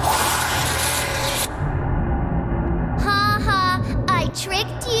 Ha ha, I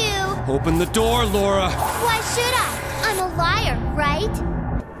tricked you. Open the door, Laura! Why should I? I'm a liar, right?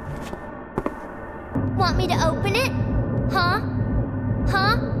 Want me to open it? Huh?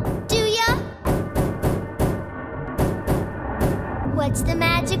 Huh? Do ya? What's the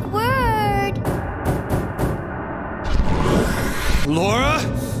magic word? Laura?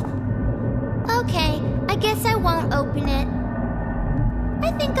 Okay, I guess I won't open it.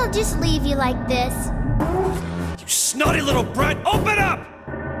 I think I'll just leave you like this. You snotty little brat! Open up!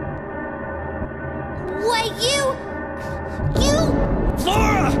 Wait, you!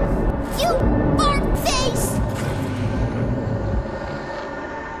 Laura! You fart face!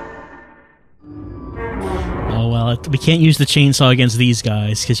 Oh well, we can't use the chainsaw against these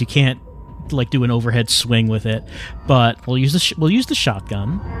guys because you can't like do an overhead swing with it. But we'll use the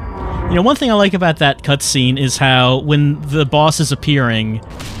shotgun. You know, one thing I like about that cutscene is how when the boss is appearing,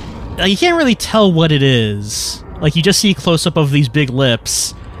 you can't really tell what it is. Like you just see a close up of these big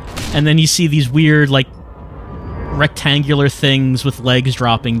lips, and then you see these weird like rectangular things with legs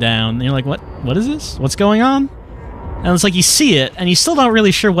dropping down. And you're like, what is this? What's going on? And it's like you see it, and you're still not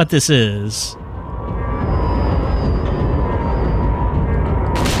really sure what this is.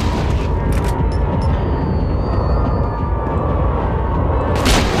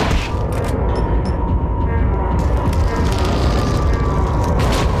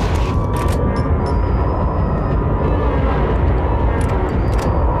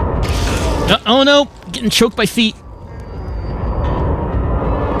 Oh no! Getting choked by feet.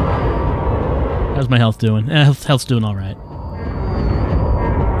 How's my health doing? Health's doing all right.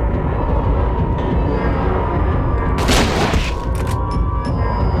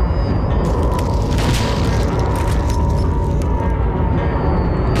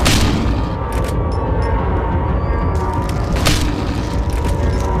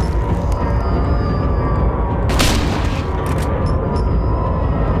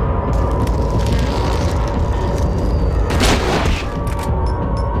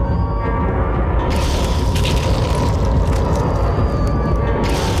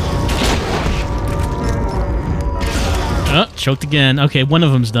 Choked again. Okay, one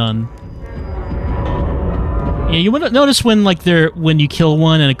of them's done. Yeah, you want to notice when when you kill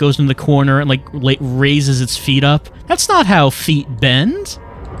one and it goes in the corner and like raises its feet up. That's not how feet bend.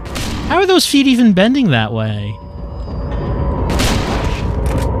 How are those feet even bending that way?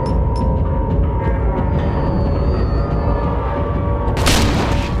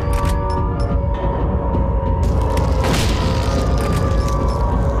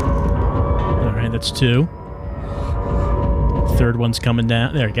 All right, that's two. Third one's coming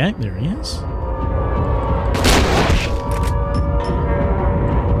down. There, okay, there he is.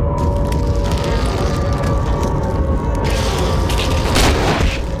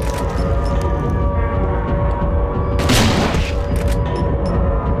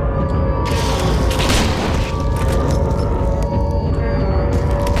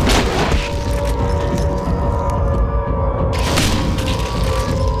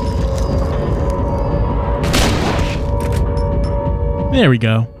 There we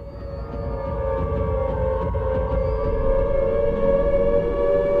go.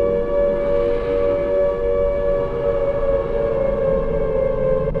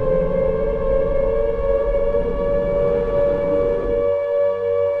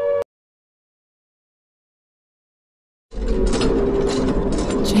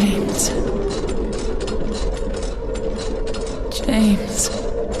 James. James.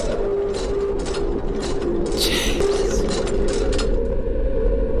 James.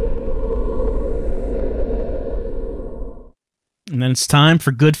 And then it's time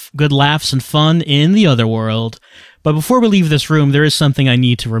for good laughs and fun in the other world. But before we leave this room, there is something I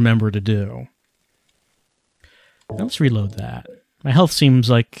need to remember to do. Now let's reload that. My health seems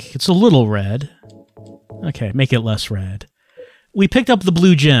like it's a little red. Okay, make it less red. We picked up the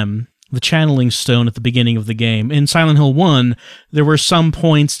blue gem, the channeling stone, at the beginning of the game. In Silent Hill 1, there were some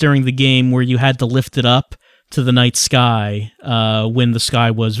points during the game where you had to lift it up to the night sky when the sky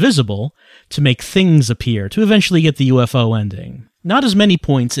was visible to make things appear, to eventually get the UFO ending. Not as many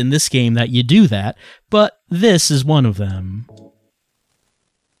points in this game that you do that, but this is one of them.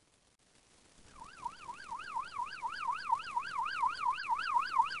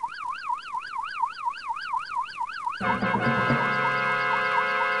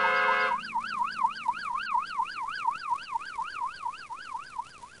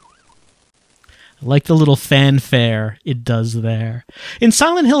 I like the little fanfare it does there. In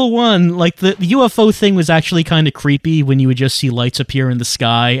Silent Hill 1, like the UFO thing was actually kind of creepy when you would just see lights appear in the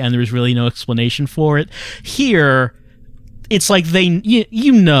sky and there was really no explanation for it. Here, it's like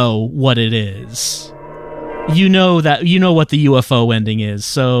you know what it is. You know what the UFO ending is,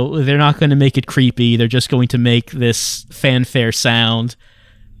 so they're not going to make it creepy. They're just going to make this fanfare sound,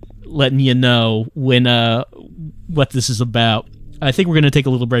 letting you know when what this is about. I think we're going to take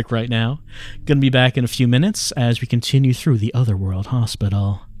a little break right now. Going to be back in a few minutes as we continue through the Otherworld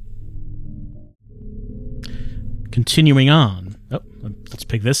Hospital. Continuing on. Oh, let's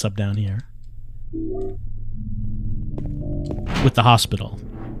pick this up down here. With the hospital.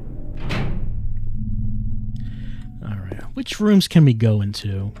 Alright, which rooms can we go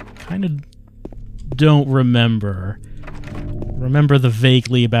into? Kind of don't remember. Remember the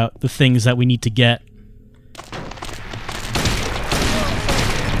vaguely about the things that we need to get.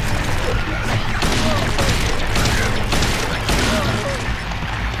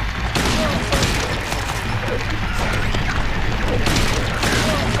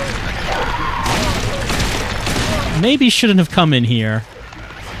 Maybe shouldn't have come in here.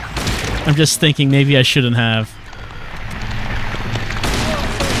 I'm just thinking maybe I shouldn't have.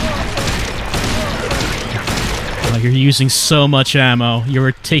 Oh, you're using so much ammo.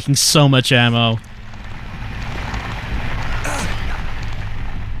 You're taking so much ammo.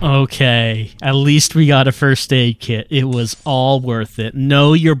 Okay, at least we got a first aid kit. It was all worth it.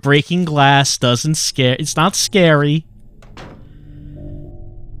 No, your breaking glass doesn't scare. It's not scary.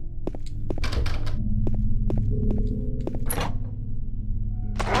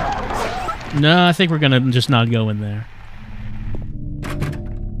 No, I think we're gonna just not go in there.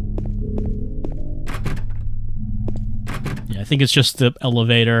 Yeah, I think it's just the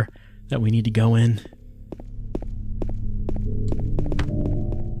elevator that we need to go in.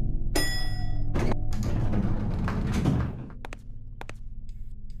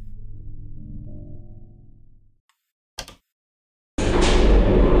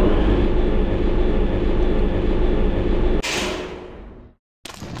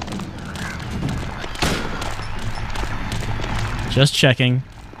 Just checking.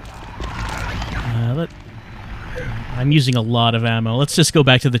 I'm using a lot of ammo. Let's just go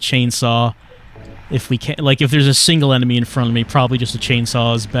back to the chainsaw. If we can, like, if there's a single enemy in front of me, probably just a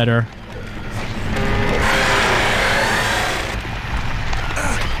chainsaw is better.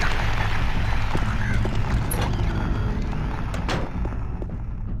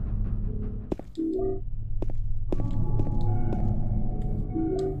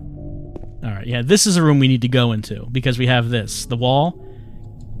 Alright, yeah, this is a room we need to go into, because we have this. The wall.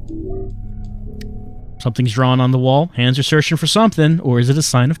 Something's drawn on the wall. Hands are searching for something, or is it a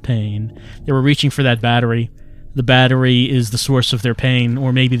sign of pain? They were reaching for that battery. The battery is the source of their pain,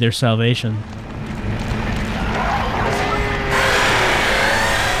 or maybe their salvation.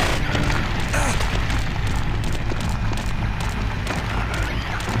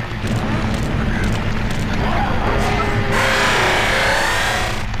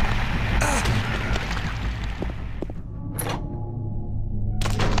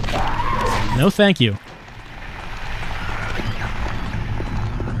 No, thank you.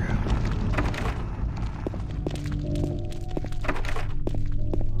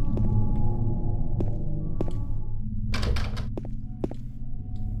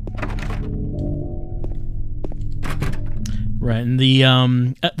 and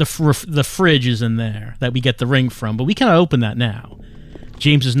the fridge is in there that we get the ring from, but we cannot open that now.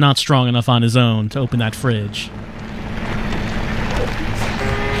 James is not strong enough on his own to open that fridge.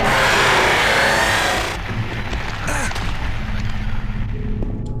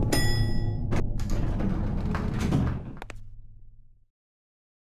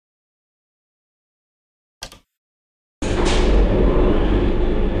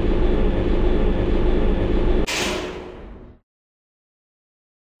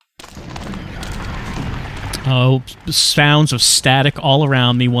 Oh, sounds of static all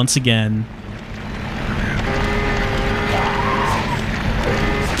around me once again.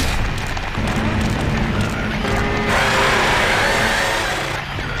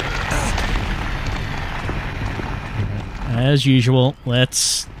 As usual,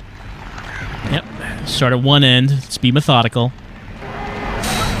 let's... Yep, start at one end. Let's be methodical.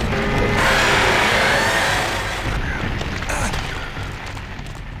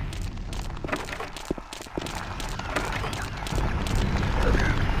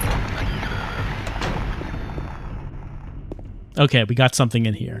 Okay, we got something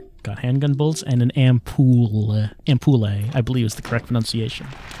in here. Got handgun bullets and an ampoule, I believe is the correct pronunciation.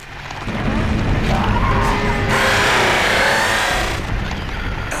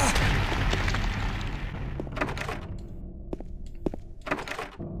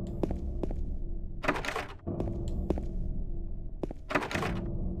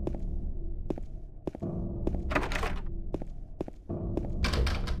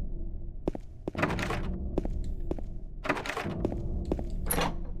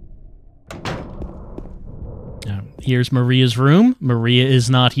 Here's Maria's room. Maria is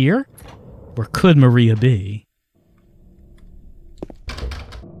not here. Where could Maria be?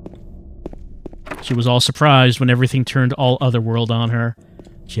 She was all surprised when everything turned all otherworld on her.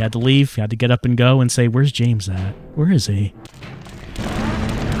 She had to leave, had to get up and go and say, "Where's James at? Where is he?"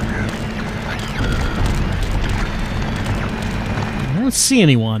 I don't see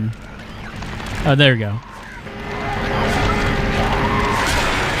anyone. Oh, there we go.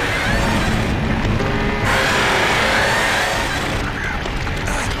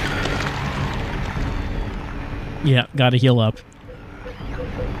 Yeah, gotta heal up.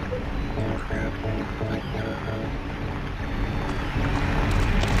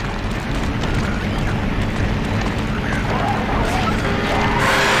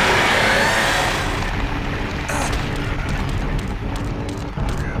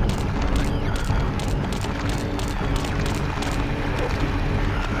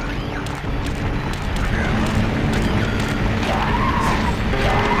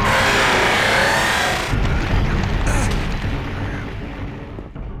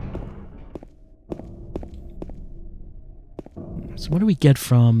 So what do we get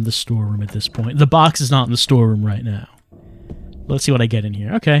from the storeroom at this point? The box is not in the storeroom right now. Let's see what I get in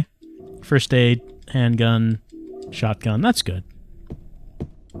here. Okay. First aid, handgun, shotgun. That's good.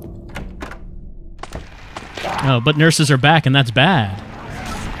 Oh, but nurses are back, and that's bad.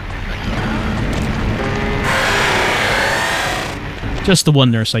 Just the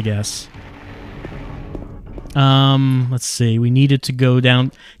one nurse, I guess. Let's see. We needed to go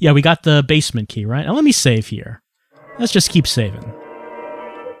down... Yeah, we got the basement key, right? Now let me save here. Let's just keep saving.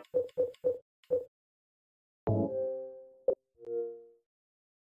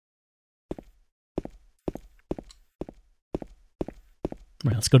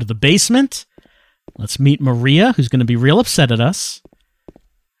 Right, let's go to the basement. Let's meet Maria, who's going to be real upset at us.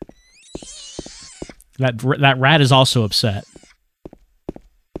 That rat is also upset.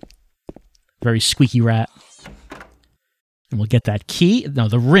 Very squeaky rat. And we'll get that key. No,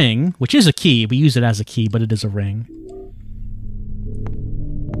 the ring, which is a key. We use it as a key, but it is a ring.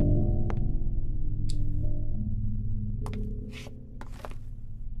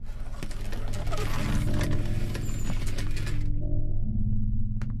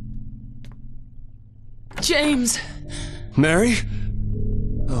 James! Mary?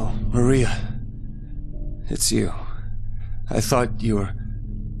 Oh, Maria. It's you. I thought you were...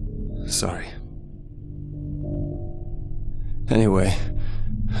 Sorry. Anyway,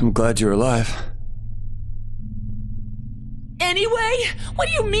 I'm glad you're alive. Anyway? What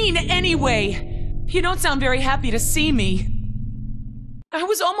do you mean, anyway? You don't sound very happy to see me. I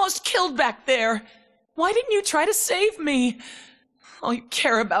was almost killed back there. Why didn't you try to save me? All you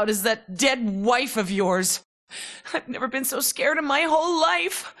care about is that dead wife of yours. I've never been so scared in my whole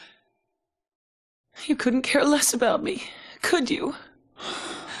life. You couldn't care less about me, could you?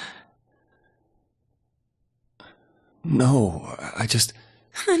 No, I just...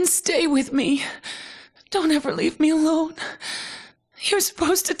 Then stay with me. Don't ever leave me alone. You're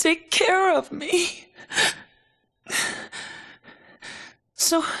supposed to take care of me.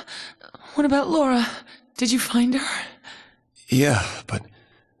 So, what about Laura? Did you find her? Yeah, but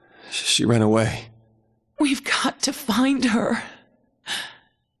she ran away. We've got to find her.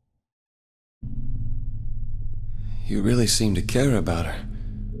 You really seem to care about her.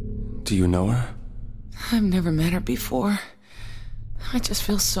 Do you know her? I've never met her before. I just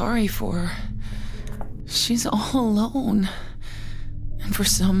feel sorry for her. She's all alone. And for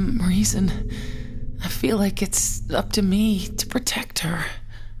some reason, I feel like it's up to me to protect her.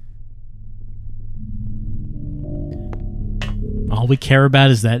 All we care about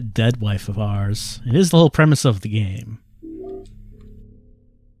is that dead wife of ours. It is the whole premise of the game.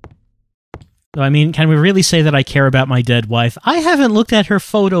 So, I mean, can we really say that I care about my dead wife? I haven't looked at her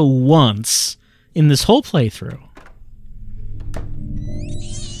photo once in this whole playthrough.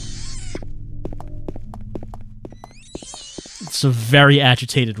 It's a very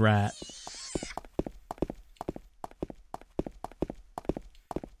agitated rat.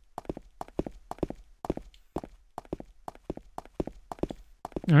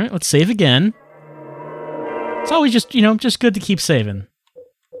 All right, let's save again. It's always just, you know, just good to keep saving.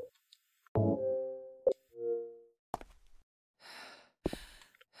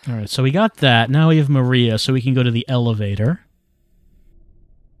 All right, so we got that. Now we have Maria, so we can go to the elevator.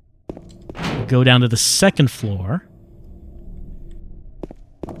 Go down to the second floor.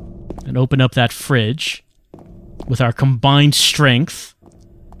 And open up that fridge with our combined strength.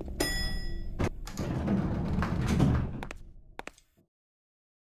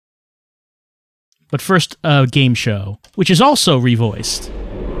 But first, a game show, which is also revoiced.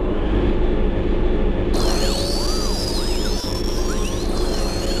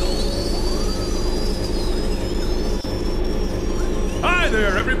 Hi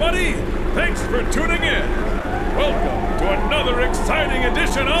there, everybody! Thanks for tuning in. Welcome to another exciting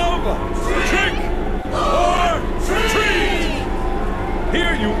edition of Trick or Treat!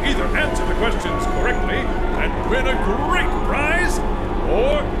 Here you either answer the questions correctly and win a great prize,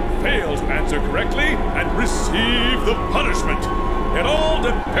 or fail to answer correctly and receive the punishment. It all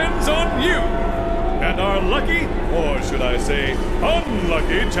depends on you. And our lucky, or should I say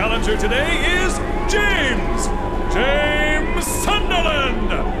unlucky, challenger today is James! James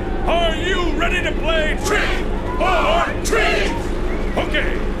Sunderland! Are you ready to play Trick or Treat?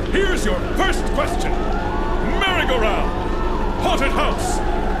 Okay, here's your first question. Merry-go-round, haunted house,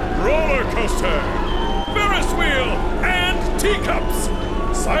 roller coaster, Ferris wheel, and teacups.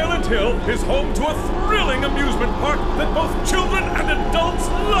 Silent Hill is home to a thrilling amusement park that both children and adults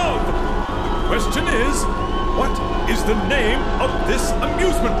love. The question is, what is the name of this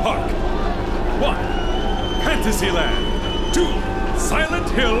amusement park? 1. Fantasyland. 2. Silent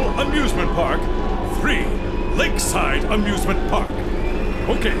Hill Amusement Park. 3. Lakeside Amusement Park.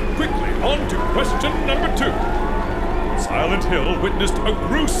 Okay, quickly, on to question number 2. Silent Hill witnessed a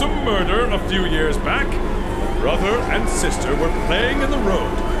gruesome murder a few years back. Brother and sister were playing in the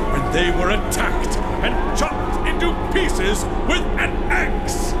road when they were attacked and chopped into pieces with an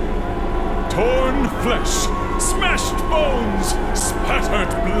axe. Torn flesh, smashed bones,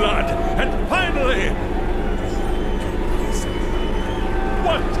 spattered blood, and finally...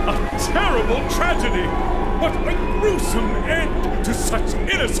 What a terrible tragedy! What a gruesome end to such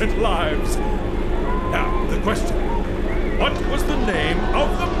innocent lives! Now, the question. What was the name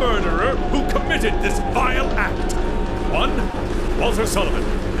of the murderer who committed this vile act? 1. Walter Sullivan.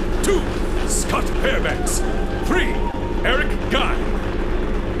 2. Scott Fairbanks. 3. Eric Guy.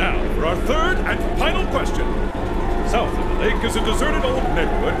 Now, for our third and final question. South of the lake is a deserted old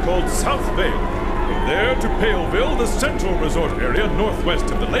neighborhood called South Vale. From there to Paleville, the central resort area northwest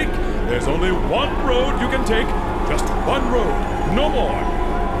of the lake, there's only one road you can take. Just one road, no more.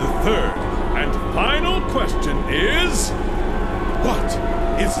 The third and final question is... what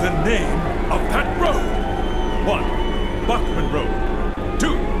is the name of that road? 1. Bachman Road.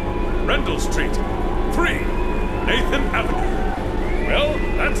 2. Rendell Street. 3. Nathan Avenue. Well,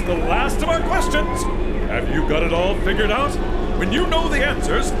 that's the last of our questions. Have you got it all figured out? When you know the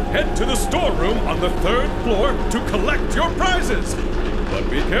answers, head to the storeroom on the 3rd floor to collect your prizes. But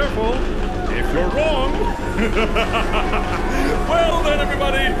be careful, if you're wrong. Well then,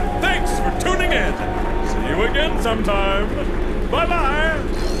 everybody, thanks for tuning in. See you again sometime. Bye-bye.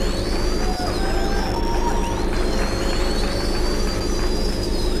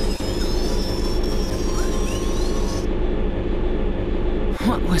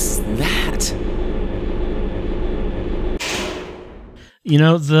 What was that? You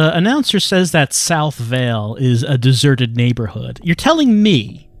know, the announcer says that South Vale is a deserted neighborhood. You're telling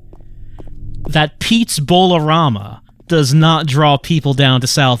me that Pete's Bolorama does not draw people down to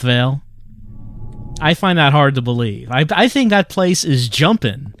South Vale? I find that hard to believe. I think that place is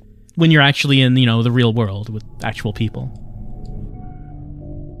jumping when you're actually in, the real world with actual people.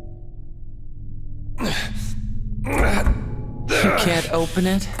 You can't open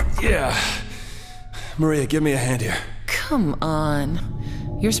it? Yeah. Maria, give me a hand here. Come on.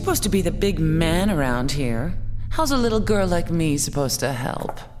 You're supposed to be the big man around here. How's a little girl like me supposed to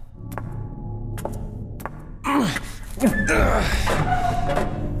help?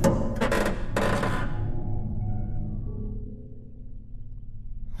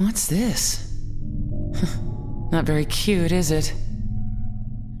 What's this? Not very cute, is it?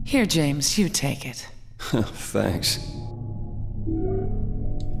 Here, James, you take it. Thanks.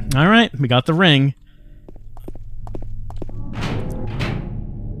 All right, we got the ring.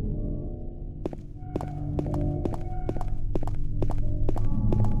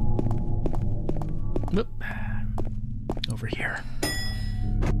 Whoop. Over here.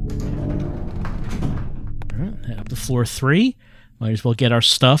 All right, head up to floor 3. Might as well get our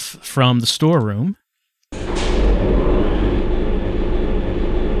stuff from the storeroom.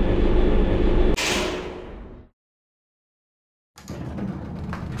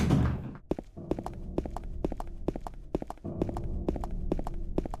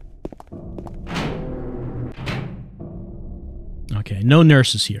 Okay, no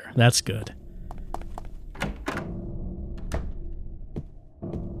nurses here. That's good.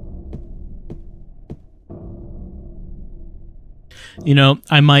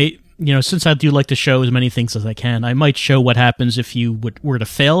 I might, since I do like to show as many things as I can, I might show what happens if you were to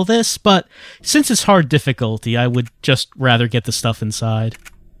fail this, but since it's hard difficulty, I would just rather get the stuff inside.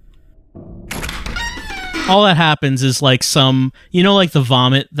 All that happens is like like the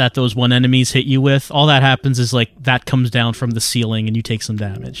vomit that those one enemies hit you with, all that happens is like that comes down from the ceiling and you take some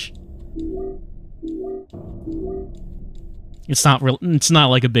damage. It's not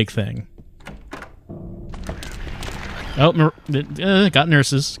like a big thing. Oh, got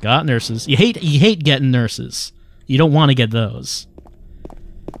nurses. Got nurses. You hate getting nurses. You don't want to get those.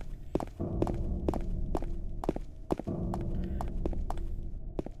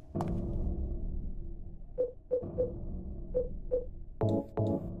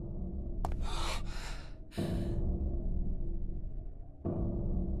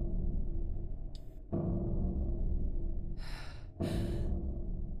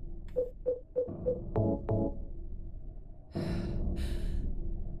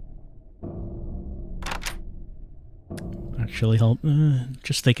 Actually,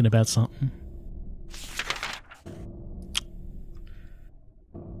 just thinking about something.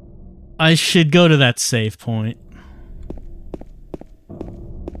 I should go to that save point.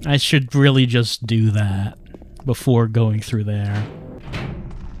 I should really just do that before going through there.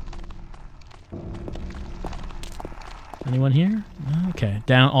 Anyone here? Okay,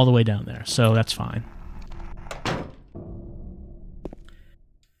 all the way down there, so that's fine.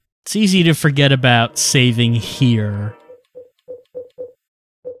 It's easy to forget about saving here.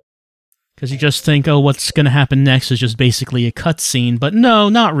 Because you just think, oh, what's going to happen next is just basically a cutscene. But no,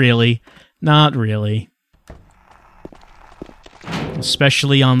 not really. Not really.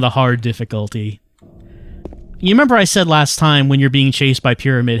 Especially on the hard difficulty. You remember I said last time when you're being chased by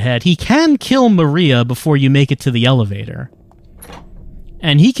Pyramid Head, he can kill Maria before you make it to the elevator.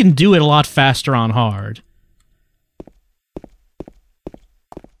 And he can do it a lot faster on hard.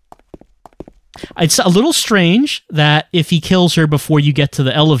 It's a little strange that if he kills her before you get to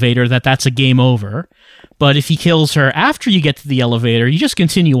the elevator, that's a game over. But if he kills her after you get to the elevator, you just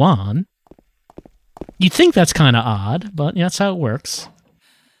continue on. You'd think that's kind of odd, but yeah, that's how it works.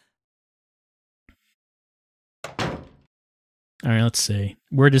 Alright, let's see.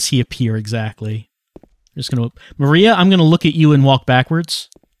 Where does he appear exactly? Maria, I'm gonna look at you and walk backwards.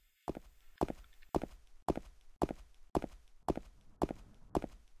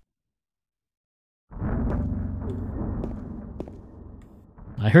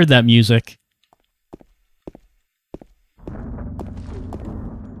 I heard that music.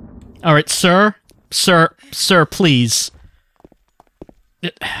 All right, sir, please.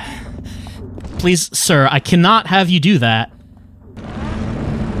 Please, sir, I cannot have you do that.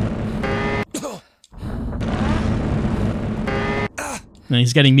 No,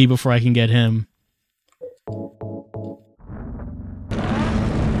 he's getting me before I can get him.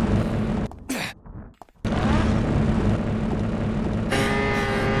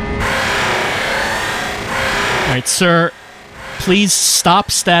 Alright, sir, please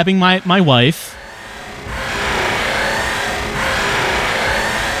stop stabbing my wife.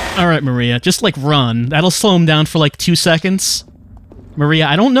 Alright, Maria, just, run. That'll slow him down for, 2 seconds. Maria,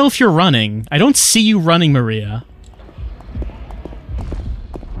 I don't know if you're running. I don't see you running, Maria.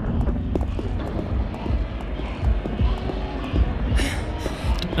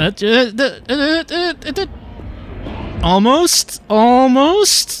 Almost.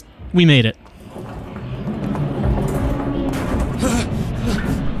 Almost. We made it.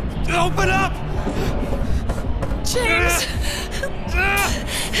 Open up! James!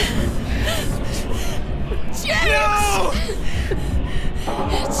 James! No!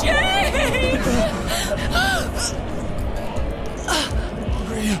 James!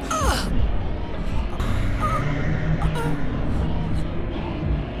 Maria.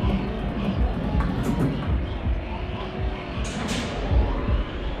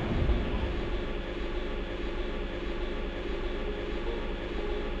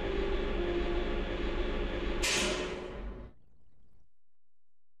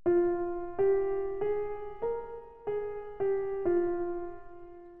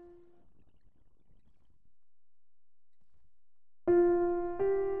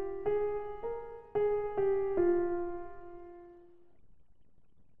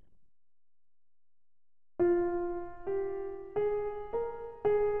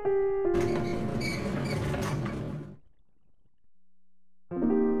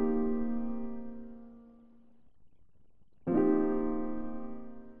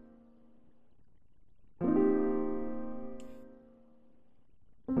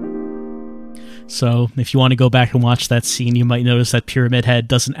 So, if you want to go back and watch that scene, you might notice that Pyramid Head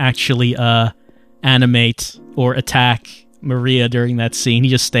doesn't actually animate or attack Maria during that scene. He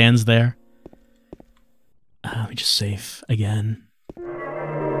just stands there. Let me just save again.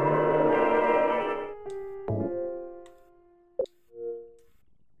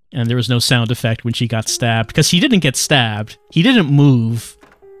 And there was no sound effect when she got stabbed, because he didn't get stabbed. He didn't move.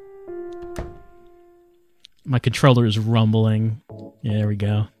 My controller is rumbling. Yeah, there we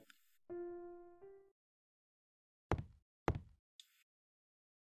go.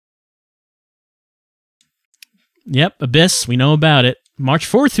 Yep, Abyss, we know about it. March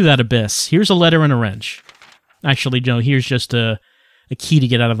forward through that abyss. Here's a letter and a wrench. Actually, no, here's just a key to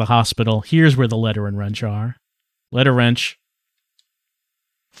get out of the hospital. Here's where the letter and wrench are. Letter, wrench.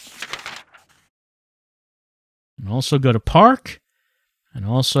 And also go to Park. And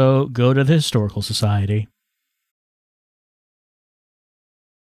also go to the Historical Society.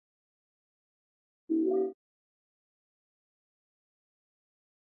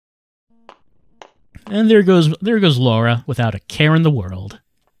 And there goes Laura without a care in the world.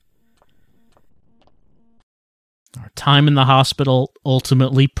 Our time in the hospital,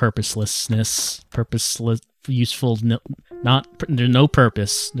 ultimately purposelessness, purposeless, useful, there's no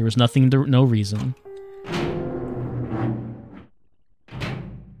purpose. There was nothing, no reason.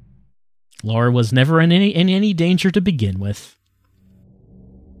 Laura was never in any danger to begin with.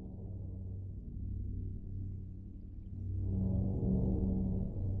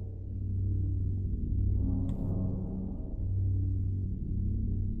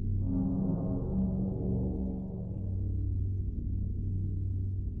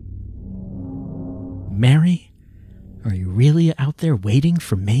 Mary, are you really out there waiting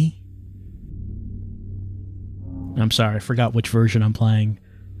for me? I'm sorry, I forgot which version I'm playing.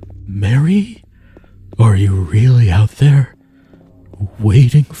 Mary, are you really out there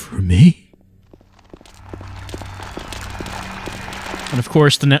waiting for me? And of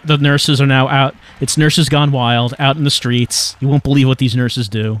course, the nurses are now out. It's Nurses Gone Wild, out in the streets. You won't believe what these nurses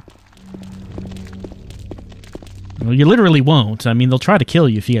do. Well, you literally won't. I mean, they'll try to kill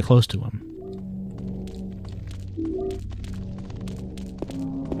you if you get close to them.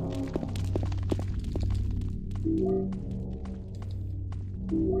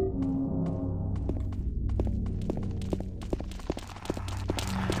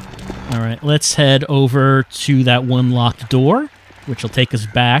 Alright, let's head over to that one locked door, which will take us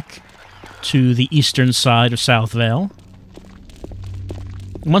back to the eastern side of South Vale.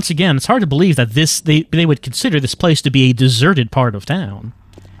 Once again, it's hard to believe that they would consider this place to be a deserted part of town.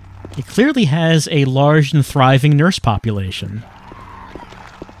 It clearly has a large and thriving nurse population.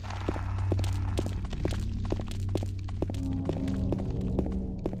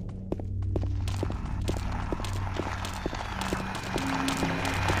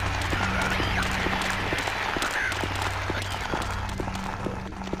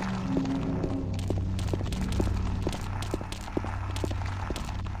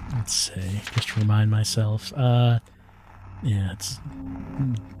 Remind myself. Yeah, it's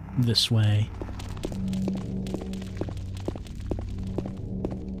this way.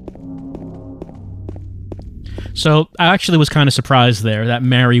 So I actually was kind of surprised there that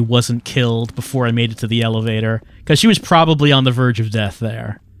Mary wasn't killed before I made it to the elevator, because she was probably on the verge of death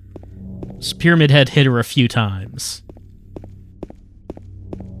there. Pyramid Head hit her a few times.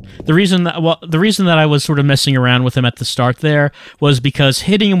 The reason that I was sort of messing around with him at the start there was because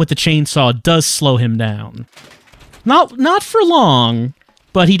hitting him with the chainsaw does slow him down. Not for long,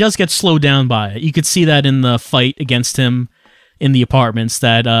 but he does get slowed down by it. You could see that in the fight against him in the apartments,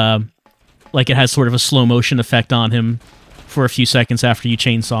 that like it has sort of a slow motion effect on him for a few seconds after you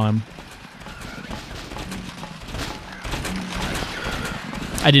chainsaw him.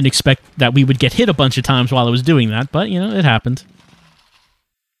 I didn't expect that we would get hit a bunch of times while I was doing that, but, you know, it happened.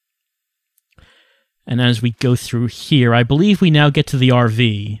 And as we go through here, I believe we now get to the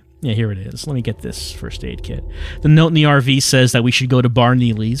RV. Yeah, here it is. Let me get this first aid kit. The note in the RV says that we should go to Bar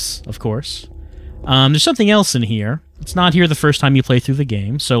Neely's, of course. There's something else in here. It's not here the first time you play through the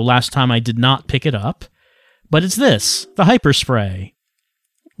game, so last time I did not pick it up. But it's this, the hyper spray.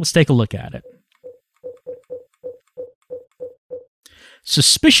 Let's take a look at it.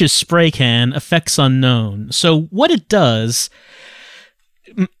 Suspicious spray can, effects unknown. So what it does,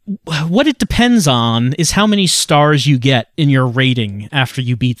 what it depends on is how many stars you get in your rating after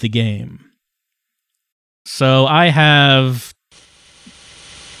you beat the game. So I have...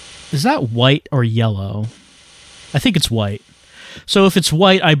 Is that white or yellow? I think it's white. So if it's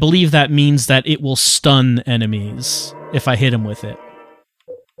white, I believe that means that it will stun enemies if I hit them with it.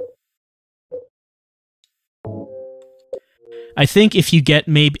 I think if you get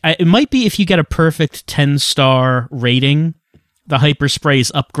it might be if you get a perfect 10-star rating, the hyper spray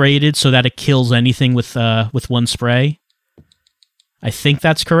is upgraded so that it kills anything with one spray. I think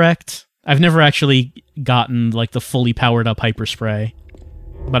that's correct. I've never actually gotten like the fully powered up hyper spray,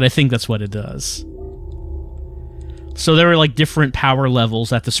 but I think that's what it does. So there are like different power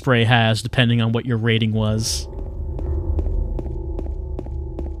levels that the spray has depending on what your rating was.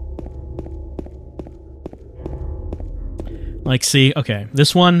 Like, see, okay,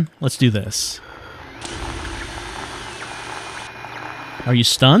 this one, let's do this. Are you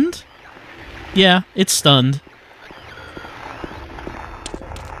stunned? Yeah, it's stunned.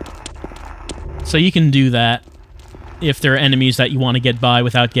 So you can do that if there are enemies that you want to get by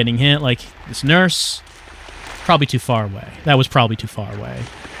without getting hit, like this nurse. Probably too far away. That was probably too far away.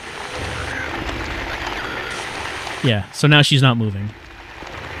 Yeah, so now she's not moving.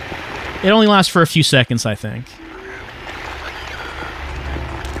 It only lasts for a few seconds, I think.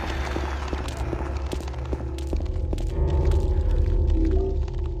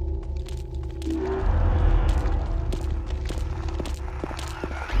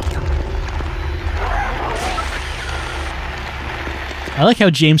 I like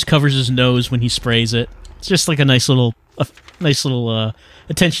how James covers his nose when he sprays it. It's just like a nice little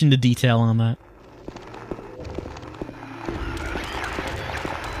attention to detail on that.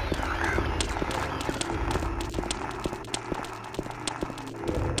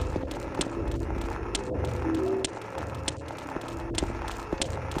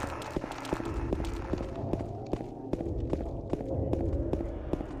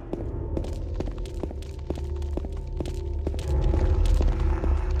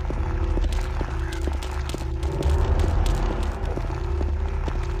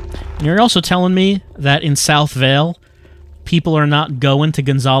 And you're also telling me that in South Vale, people are not going to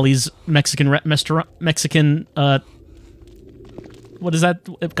Gonzalez's Mexican restaurant. What is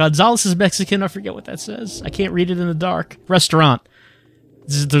that? Gonzalez's Mexican? I forget what that says. I can't read it in the dark. Restaurant.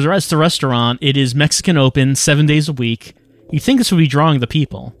 The restaurant. It is Mexican open 7 days a week. You'd think this would be drawing the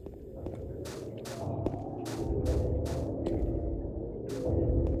people.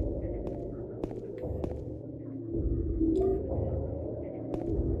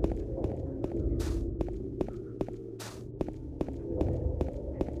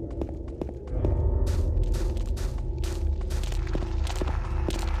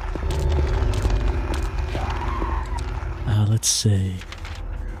 Let's see.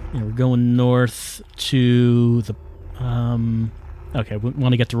 Yeah, we're going north to the... okay, we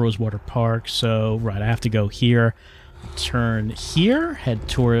want to get to Rosewater Park, so... Right, I have to go here. Turn here, head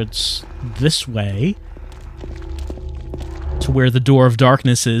towards this way. To where the Door of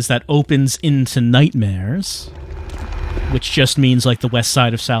Darkness is, that opens into Nightmares. Which just means, like, the west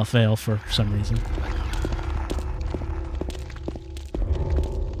side of South Vale for some reason.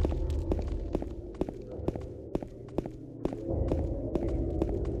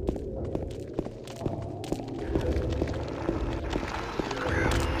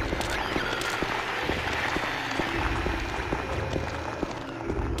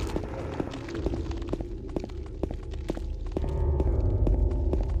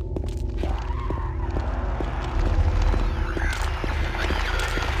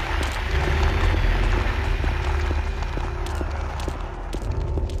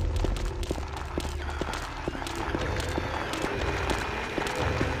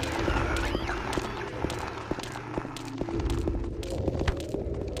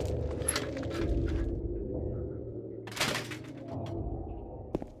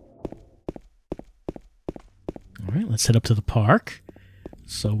 Let's head up to the park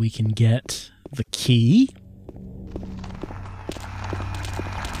so we can get the key.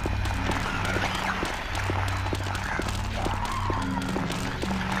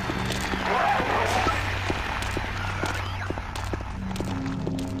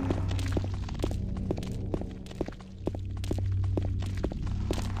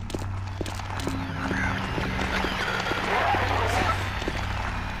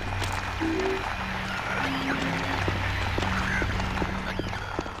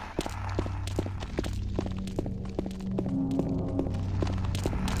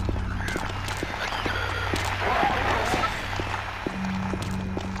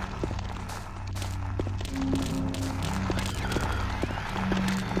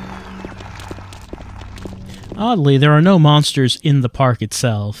 Oddly, there are no monsters in the park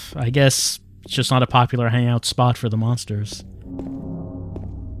itself. I guess it's just not a popular hangout spot for the monsters.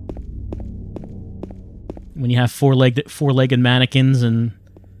 When you have four-legged mannequins and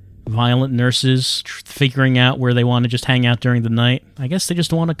violent nurses figuring out where they want to just hang out during the night, I guess they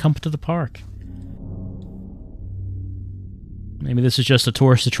just want to come to the park. Maybe this is just a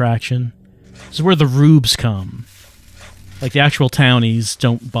tourist attraction. This is where the rubes come. Like, the actual townies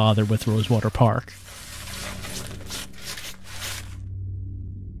don't bother with Rosewater Park.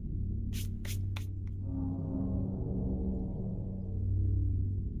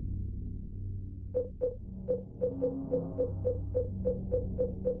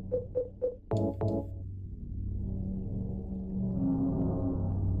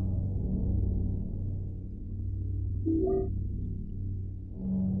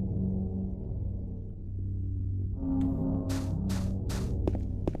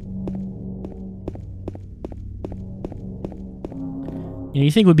 You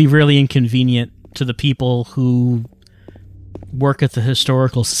think it would be really inconvenient to the people who work at the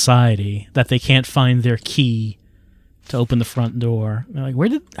Historical Society that they can't find their key to open the front door. They're like, where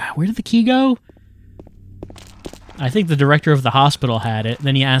did the key go? I think the director of the hospital had it.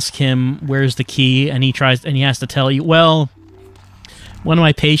 Then you ask him, where's the key? And he has to tell you, well, one of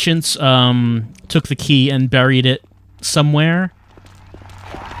my patients took the key and buried it somewhere.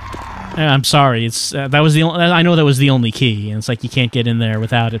 I'm sorry. That was the only, I know that was the only key, and it's like you can't get in there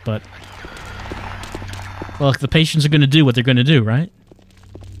without it. But well, the patients are going to do what they're going to do, right?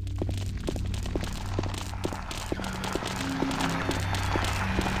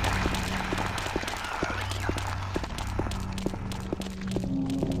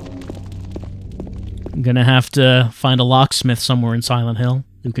 I'm going to have to find a locksmith somewhere in Silent Hill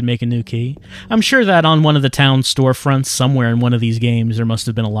who can make a new key. I'm sure that on one of the town storefronts somewhere in one of these games there must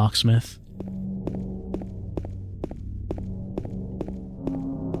have been a locksmith.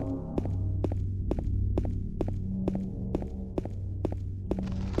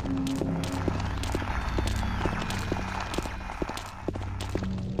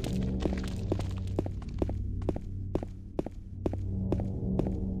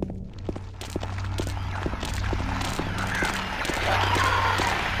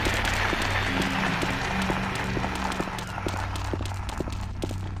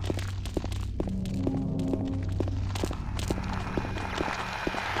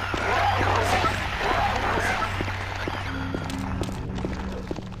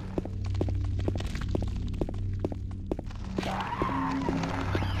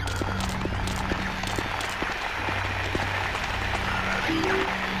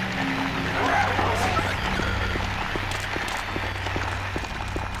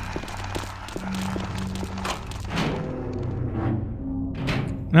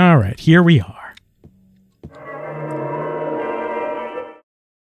 All right, here we are.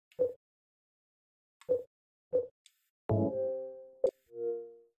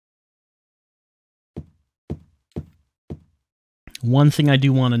 One thing I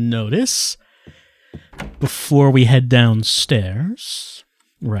do want to notice before we head downstairs,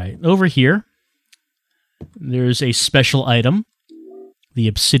 right, over here, there's a special item, the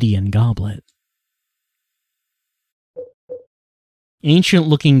obsidian goblet.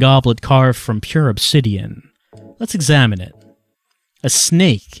 Ancient-looking goblet carved from pure obsidian. Let's examine it. A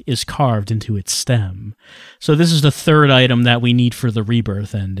snake is carved into its stem. So this is the third item that we need for the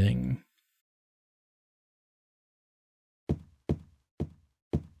rebirth ending.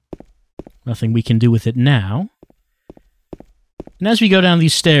 Nothing we can do with it now. And as we go down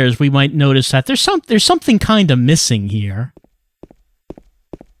these stairs, we might notice that there's something kind of missing here.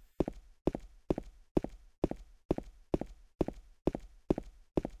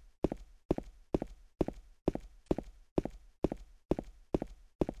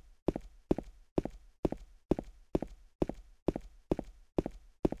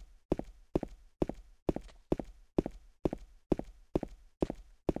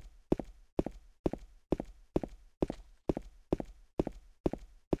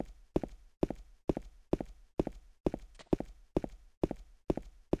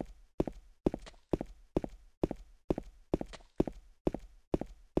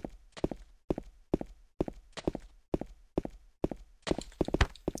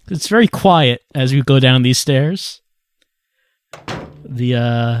 It's very quiet as we go down these stairs.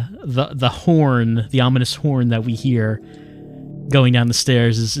 The horn, the ominous horn that we hear going down the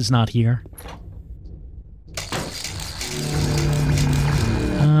stairs is not here.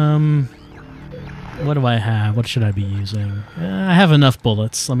 What do I have? What should I be using? I have enough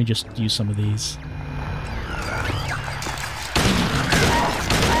bullets. Let me just use some of these.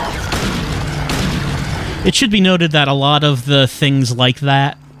 It should be noted that a lot of the things like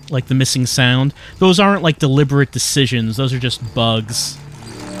that, like the missing sound, those aren't like deliberate decisions. Those are just bugs.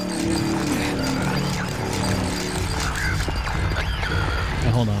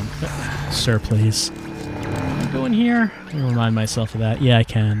 Now, hold on. Sir, please. Can I go in here? Let me remind myself of that. Yeah, I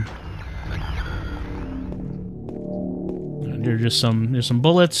can. There's some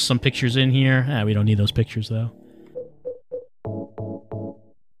bullets, some pictures in here. We don't need those pictures though.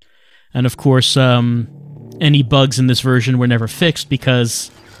 And of course, any bugs in this version were never fixed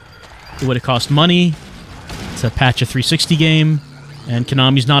because it would have cost money to patch a 360 game, and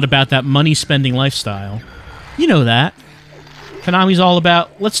Konami's not about that money-spending lifestyle. You know that. Konami's all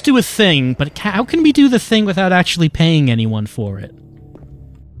about, let's do a thing, but how can we do the thing without actually paying anyone for it?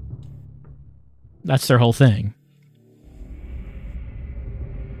 That's their whole thing.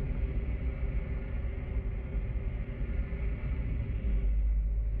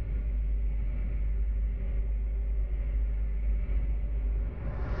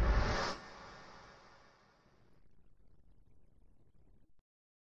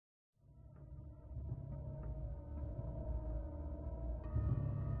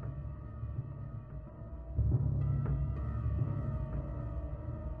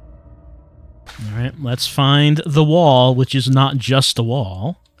 Alright, let's find the wall, which is not just a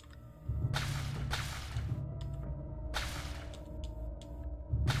wall.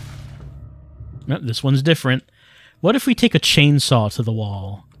 No, this one's different. What if we take a chainsaw to the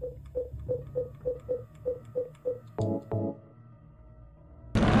wall?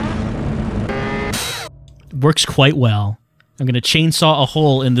 Works quite well. I'm going to chainsaw a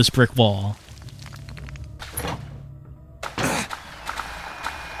hole in this brick wall.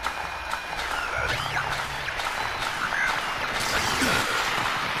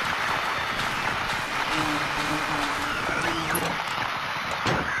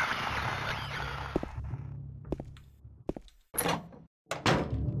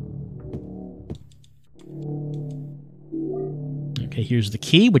 Okay, here's the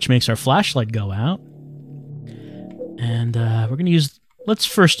key, which makes our flashlight go out. And we're going to use... Let's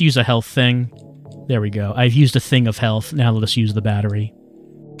first use a health thing. There we go. I've used a thing of health. Now let us use the battery.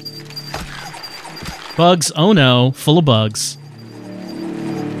 Bugs. Oh no. Full of bugs.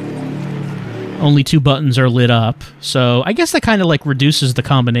 Only 2 buttons are lit up. So I guess that kind of like reduces the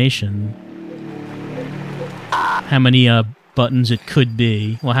combination. How many buttons it could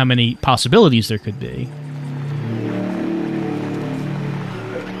be. Well, how many possibilities there could be.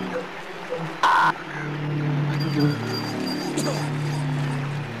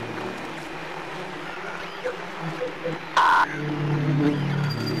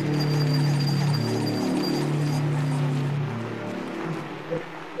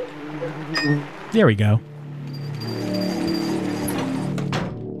 There we go.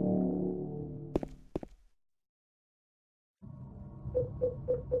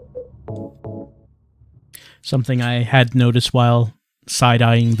 Something I had noticed while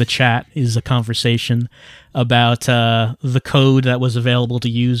side-eyeing the chat is a conversation about the code that was available to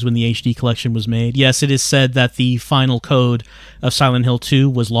use when the HD collection was made. Yes, it is said that the final code of Silent Hill 2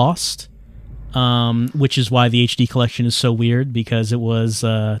 was lost. Which is why the HD collection is so weird, because it was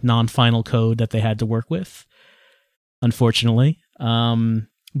non-final code that they had to work with, unfortunately.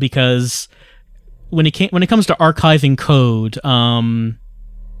 Because when it comes to archiving code,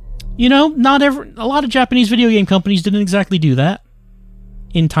 you know, a lot of Japanese video game companies didn't exactly do that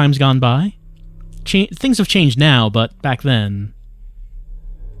in times gone by. Things have changed now, but back then...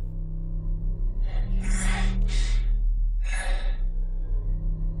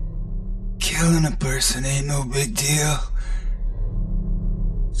 Killing a person ain't no big deal.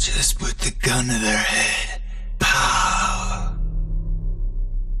 Just put the gun to their head. Pow!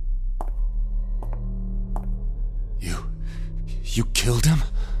 You killed him?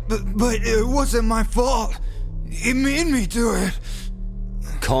 But it wasn't my fault. He made me do it.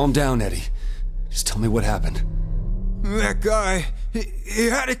 Calm down, Eddie. Just tell me what happened. That guy, he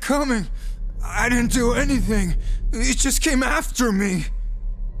had it coming. I didn't do anything. He just came after me.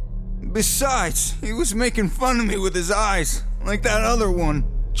 Besides, he was making fun of me with his eyes, like that other one.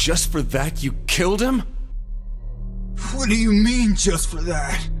 Just for that, you killed him? What do you mean, just for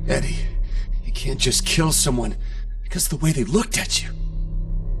that? Eddie, you can't just kill someone because of the way they looked at you.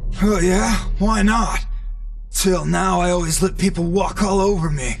 Oh yeah? Why not? Till now, I always let people walk all over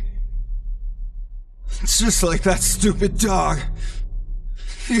me. It's just like that stupid dog.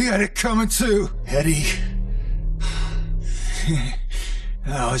 He had it coming too. Eddie.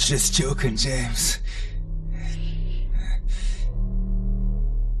 I was just joking, James.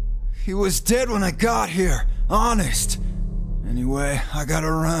 He was dead when I got here. Honest. Anyway, I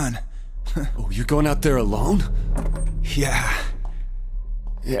gotta run. Oh, you're going out there alone? Yeah.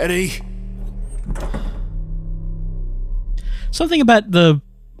 Eddie? Something about the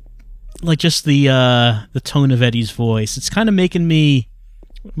tone of Eddie's voice. It's kind of making me,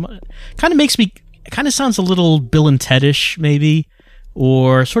 kind of sounds a little Bill and Ted-ish, maybe,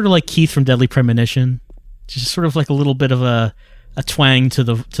 or sort of like Keith from Deadly Premonition. Just sort of like a little bit of a twang to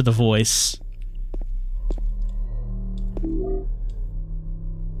the voice.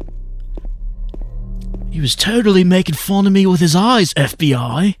 He was totally making fun of me with his eyes,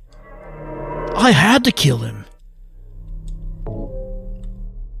 FBI. I had to kill him.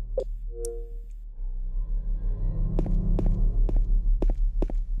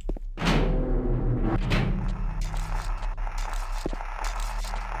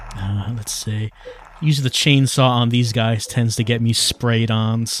 Let's see. Using the chainsaw on these guys tends to get me sprayed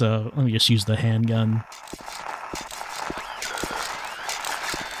on, so let me just use the handgun.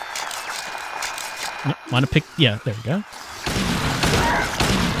 Want to pick? Yeah, there we go.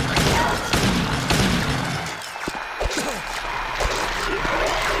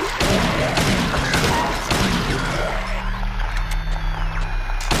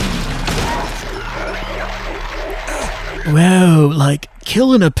 Whoa, like,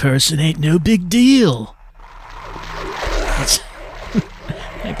 killing a person ain't no big deal.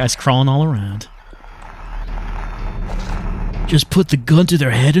 That guy's crawling all around. Just put the gun to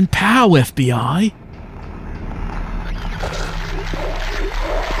their head and pow, FBI.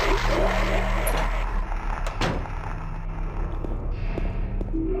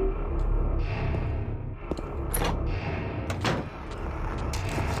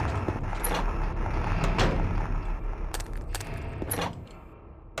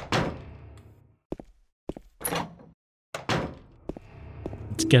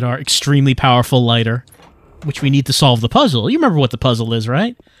 Get our extremely powerful lighter, which we need to solve the puzzle. You remember what the puzzle is,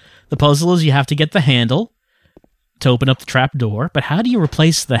 right? The puzzle is you have to get the handle to open up the trap door, but how do you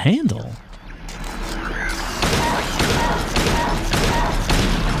replace the handle?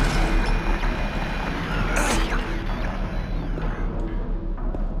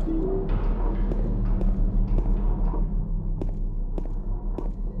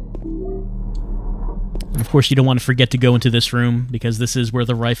 Of course, you don't want to forget to go into this room, because this is where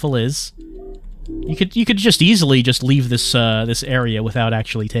the rifle is. You could just easily just leave this this area without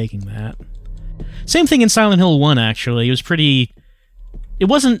actually taking that. Same thing in Silent Hill 1, actually. It was pretty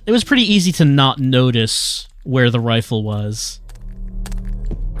easy to not notice where the rifle was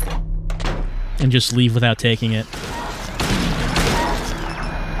and just leave without taking it.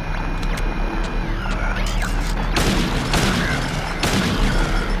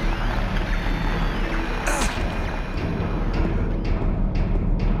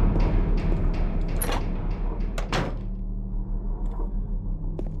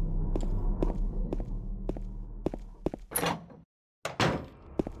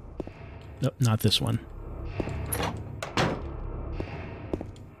 Nope, not this one.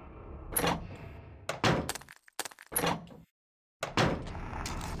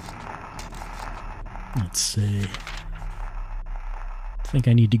 Let's see. I think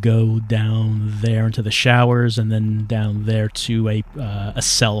I need to go down there into the showers and then down there to a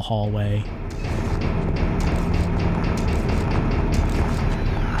cell hallway.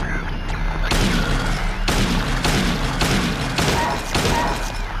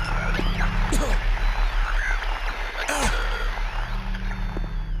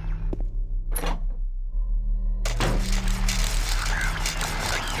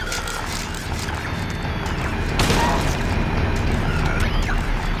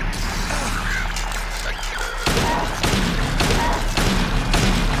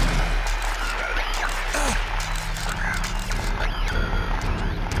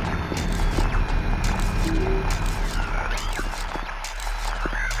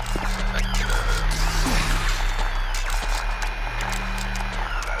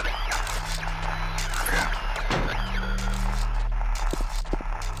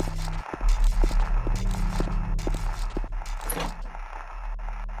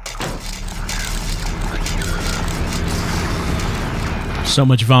 So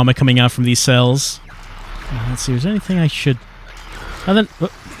much vomit coming out from these cells. Let's see, is there anything I should...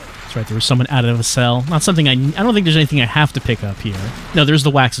 That's right, there was someone out of a cell. Not something I don't think there's anything I have to pick up here. No, there's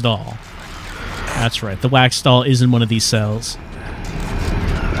the wax doll. That's right, the wax doll is in one of these cells.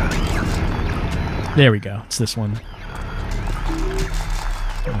 There we go, it's this one.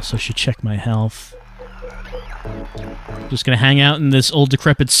 Also should check my health. Just gonna hang out in this old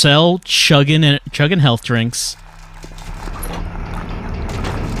decrepit cell, chugging health drinks.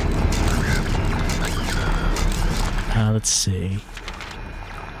 Let's see.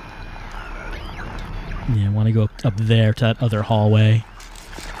 Yeah, I want to go up there to that other hallway.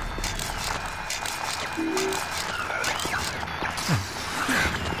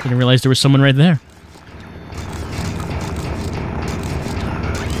 Oh. Didn't realize there was someone right there.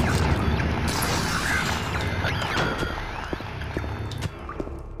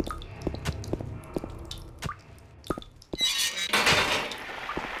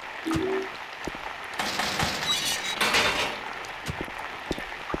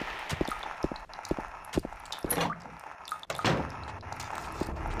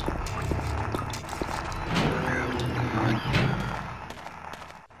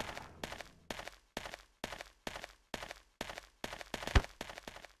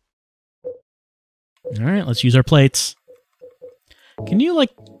 Alright, let's use our plates. Can you, like,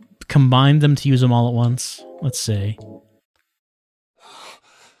 combine them to use them all at once? Let's see.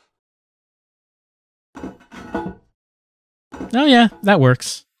 Oh yeah, that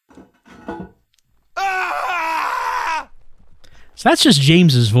works. So that's just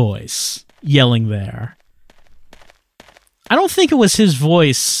James's voice yelling there. I don't think it was his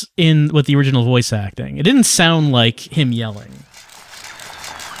voice with the original voice acting. It didn't sound like him yelling.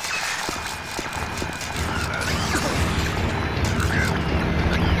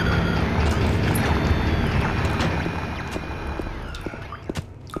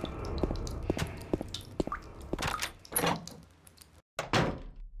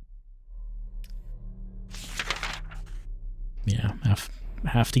 Yeah,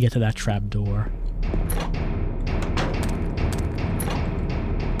 have to get to that trap door.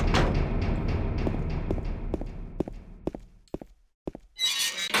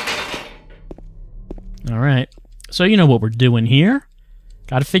 Alright, so you know what we're doing here.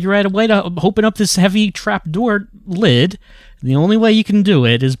 Gotta figure out a way to open up this heavy trapdoor lid. The only way you can do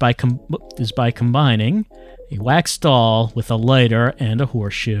it is by combining a wax doll with a lighter and a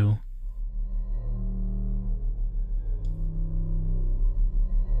horseshoe.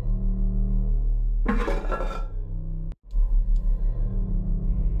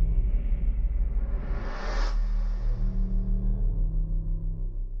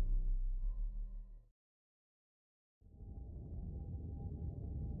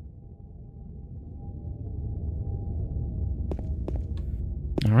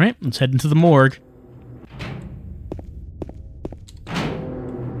 Alright, let's head into the morgue.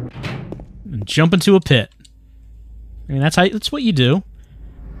 And jump into a pit. I mean, that's what you do.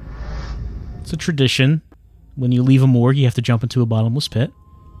 It's a tradition. When you leave a morgue, you have to jump into a bottomless pit.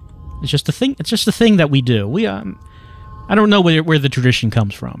 It's just a thing. It's just a thing that we do. I don't know where the tradition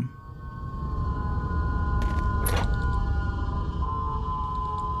comes from.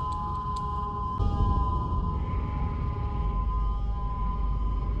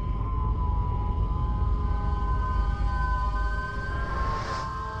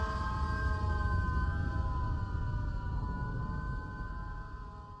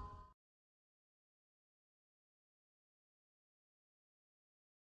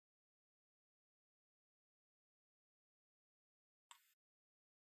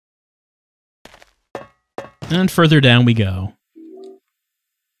 And further down we go.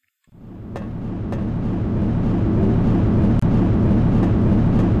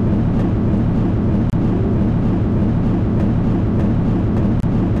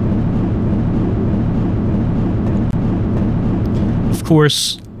 Of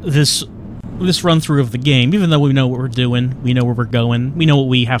course, this run-through of the game, even though we know what we're doing, we know where we're going, we know what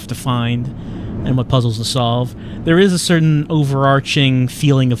we have to find, and what puzzles to solve, there is a certain overarching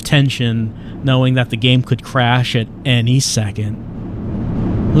feeling of tension knowing that the game could crash at any second.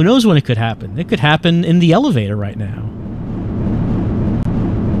 Who knows when it could happen? It could happen in the elevator right now.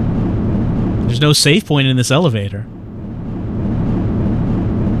 There's no save point in this elevator.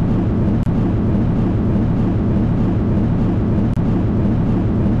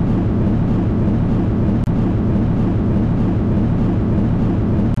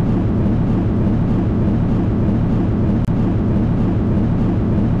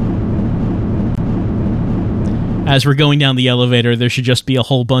 As we're going down the elevator, there should just be a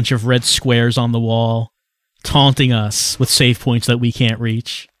whole bunch of red squares on the wall, taunting us with save points that we can't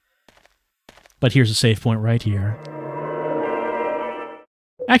reach. But here's a save point right here.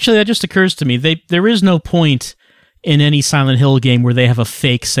 Actually, that just occurs to me. There is no point in any Silent Hill game where they have a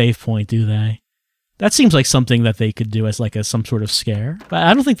fake save point, do they? That seems like something that they could do as like some sort of scare, but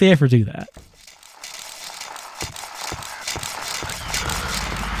I don't think they ever do that.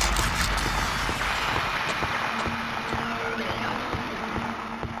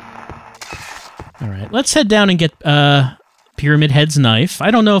 All right, let's head down and get Pyramid Head's knife.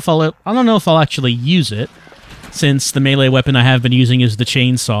 I don't know if I'll actually use it, since the melee weapon I have been using is the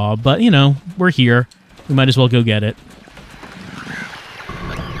chainsaw. But you know, we're here. We might as well go get it.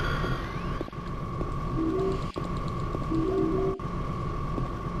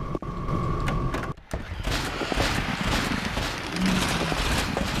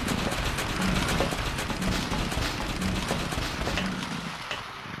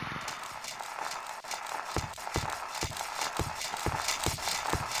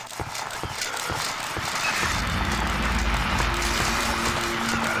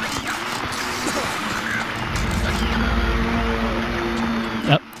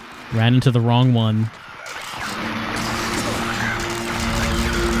 Ran into the wrong one.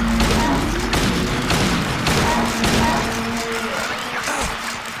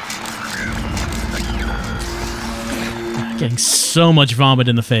 Getting so much vomit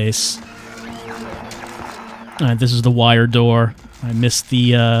in the face. Alright, this is the wire door. I missed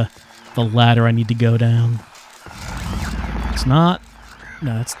the ladder I need to go down. It's not.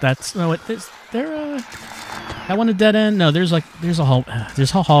 No, that's no. Is there that one a dead end? No, there's a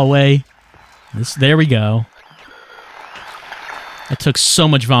hallway. There we go. I took so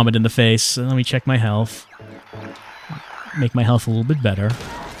much vomit in the face. Let me check my health. Make my health a little bit better.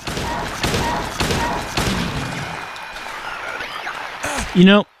 You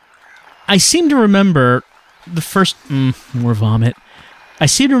know, I seem to remember the first more vomit. I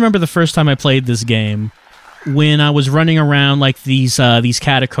seem to remember the first time I played this game when I was running around like these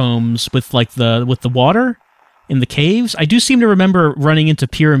catacombs with like the water in the caves. I do seem to remember running into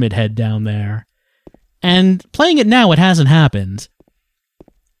Pyramid Head down there. And playing it now, it hasn't happened.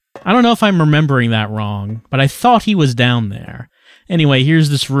 I don't know if I'm remembering that wrong, but I thought he was down there. Anyway, here's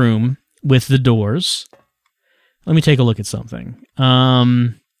this room with the doors. Let me take a look at something.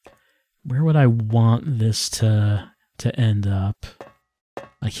 Where would I want this to end up?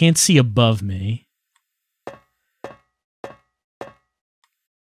 I can't see above me.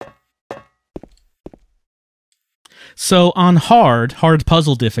 So on hard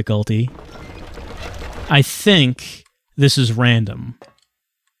puzzle difficulty, I think this is random.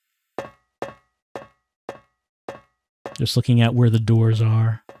 Just looking at where the doors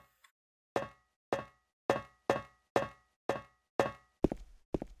are.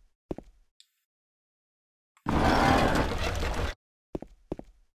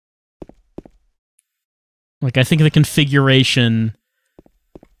 Like, I think the configuration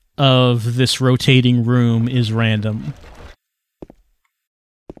of this rotating room is random.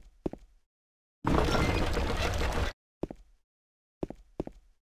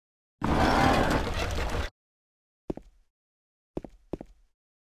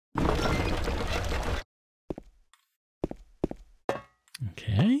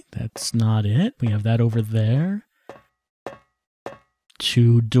 Okay, that's not it. We have that over there.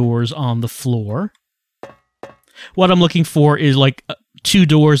 2 doors on the floor. What I'm looking for is like 2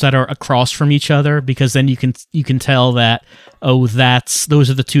 doors that are across from each other, because then you can tell that, oh, those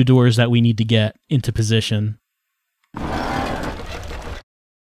are the 2 doors that we need to get into position. Did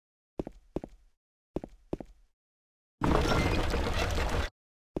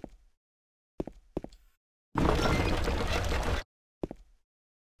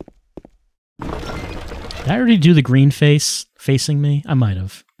I already do the green face facing me? I might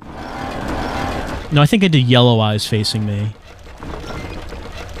have. No, I think I did yellow eyes facing me.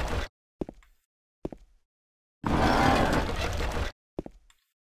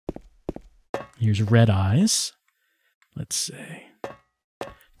 Here's red eyes. Let's see.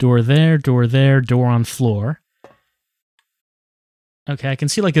 Door there, door on floor. Okay, I can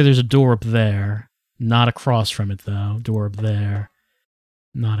see like there's a door up there. Not across from it, though. Door up there.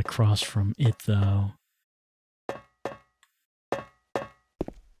 Not across from it, though.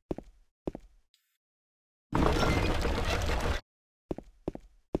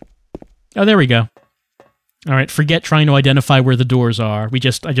 Oh, there we go. All right, forget trying to identify where the doors are. I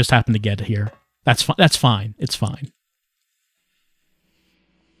just happened to get here. That's fine. It's fine.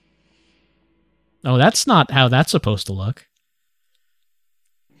 Oh, that's not how that's supposed to look.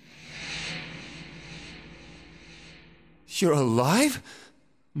 You're alive?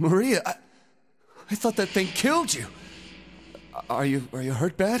 Maria, I thought that thing killed you. Are you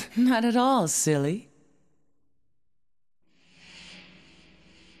hurt bad? Not at all, silly.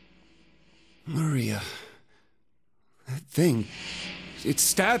 Maria. That thing, it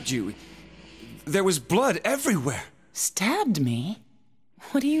stabbed you. There was blood everywhere. Stabbed me?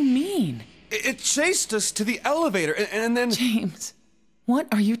 What do you mean? It chased us to the elevator, and then... James, what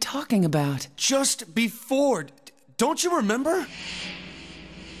are you talking about? Just before. Don't you remember?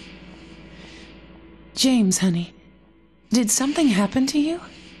 James, honey, did something happen to you?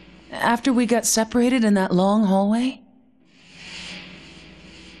 After we got separated in that long hallway?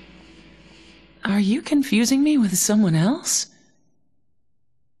 Are you confusing me with someone else?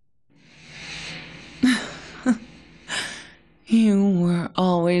 You were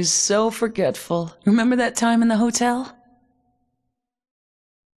always so forgetful. Remember that time in the hotel?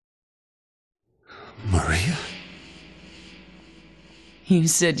 Maria? You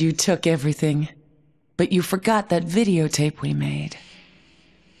said you took everything, but you forgot that videotape we made.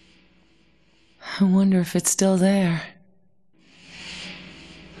 I wonder if it's still there.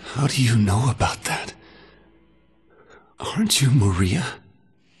 How do you know about that? Aren't you Maria?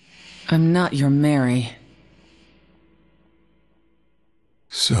 I'm not your Mary.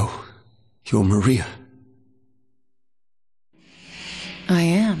 So, you're Maria. I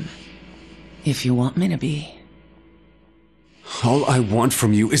am, if you want me to be. All I want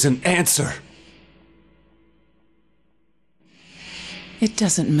from you is an answer. It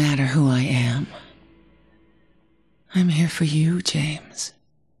doesn't matter who I am. I'm here for you, James.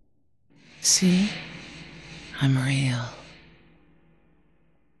 See? I'm real.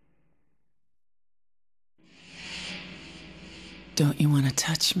 Don't you want to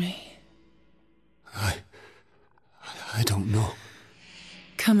touch me? I don't know.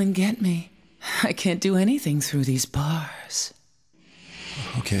 Come and get me. I can't do anything through these bars.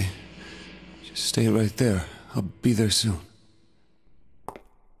 Okay. Just stay right there. I'll be there soon.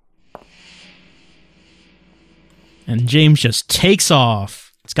 And James just takes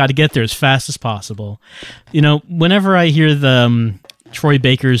off. It's got to get there as fast as possible. You know, whenever I hear the Troy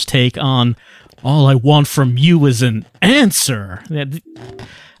Baker's take on all I want from you is an answer,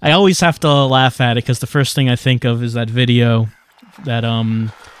 I always have to laugh at it because the first thing I think of is that video that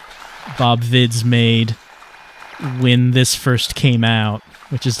Bob Vids made when this first came out,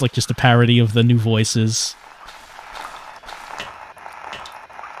 which is like just a parody of the New Voices.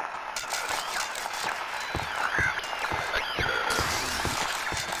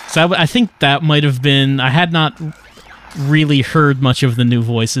 So I think that might have been... I had not really heard much of the New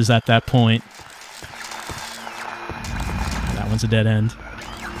Voices at that point. That one's a dead end.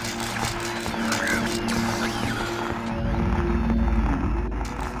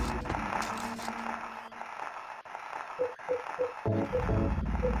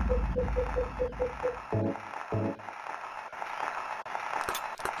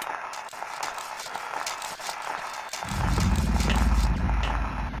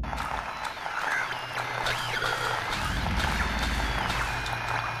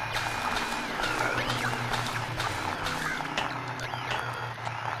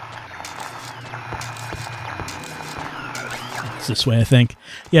 This way, I think.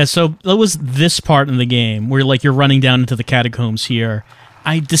 Yeah, so that was this part in the game where like you're running down into the catacombs here.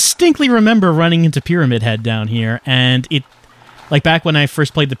 I distinctly remember running into Pyramid Head down here, and it, like back when I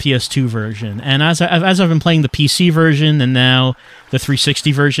first played the PS2 version, and as I've been playing the PC version and now the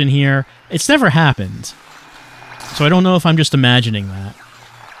 360 version here, it's never happened. So I don't know if I'm just imagining that.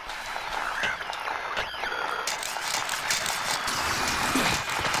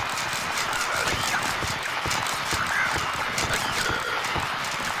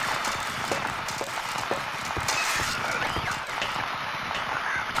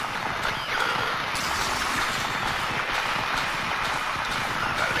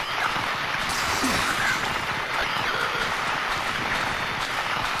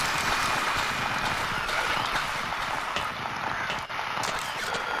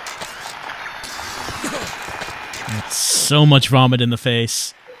 So much vomit in the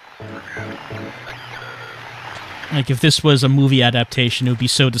face. Like, if this was a movie adaptation, it would be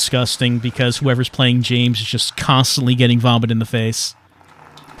so disgusting because whoever's playing James is just constantly getting vomit in the face.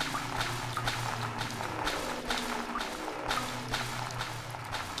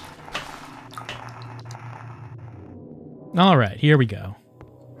 Alright, here we go.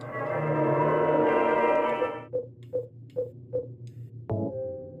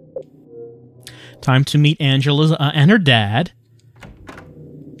 Time to meet Angela and her dad.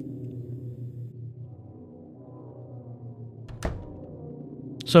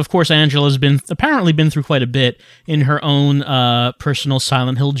 So, of course, Angela's apparently been through quite a bit in her own personal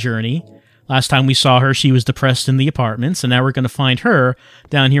Silent Hill journey. Last time we saw her, she was depressed in the apartments, and now we're going to find her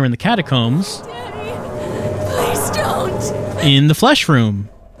down here in the catacombs. Daddy, please don't. In the flesh room.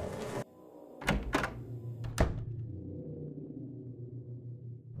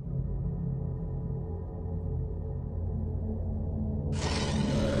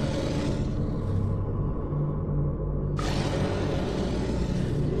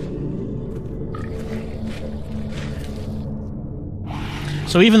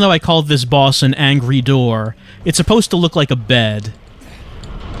 So even though I called this boss an angry door, it's supposed to look like a bed.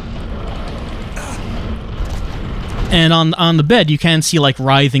 And on the bed, you can see, like,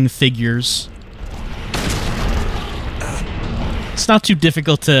 writhing figures. It's not too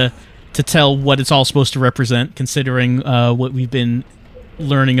difficult to tell what it's all supposed to represent, considering what we've been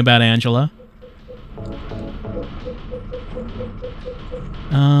learning about Angela.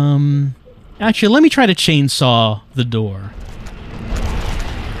 Actually, let me try to chainsaw the door.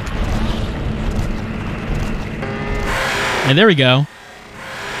 And there we go.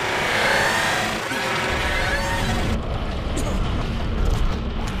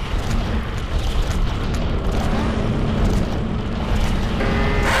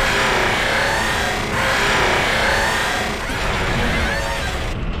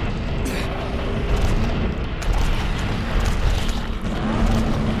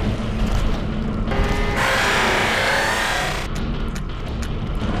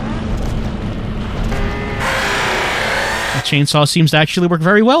 Chainsaw seems to actually work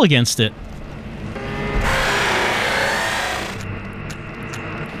very well against it.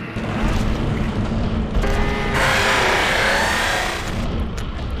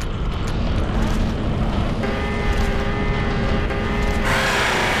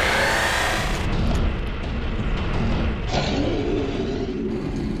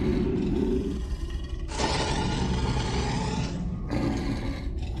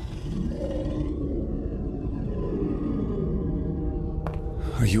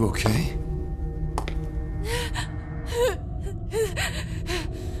 Are you okay?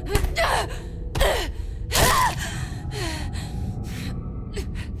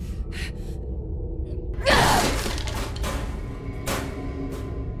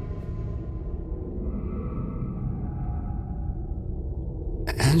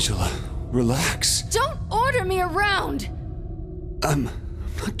 Angela, relax. Don't order me around! I'm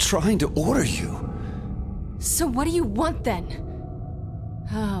not trying to order you. So what do you want then?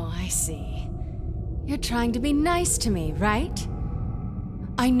 Oh, I see. You're trying to be nice to me, right?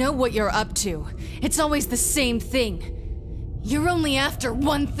 I know what you're up to. It's always the same thing. You're only after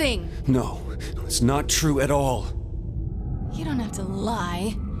one thing. No, it's not true at all. You don't have to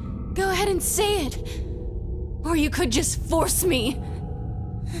lie. Go ahead and say it. Or you could just force me.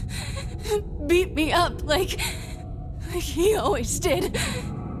 Beat me up like he always did.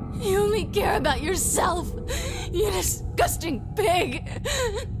 You only care about yourself, you disgusting pig.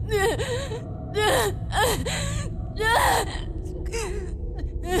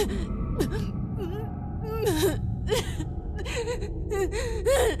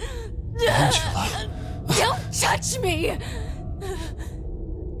 Angela. Don't touch me!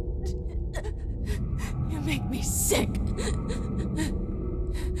 You make me sick.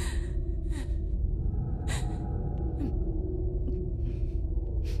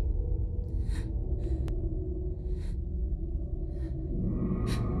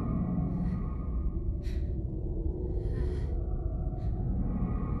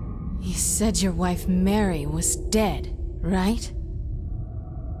 You said your wife Mary was dead, right?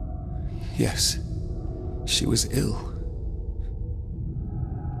 Yes. She was ill.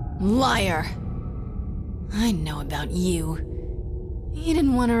 Liar! I know about you. You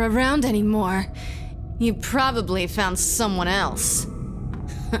didn't want her around anymore. You probably found someone else.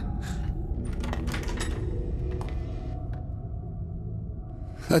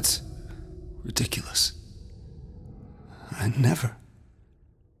 That's ridiculous. I never.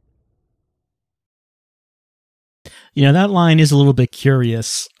 You know, that line is a little bit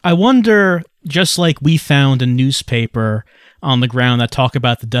curious. I wonder, just like we found a newspaper on the ground that talk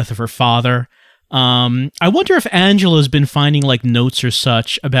about the death of her father, I wonder if Angela's been finding, like, notes or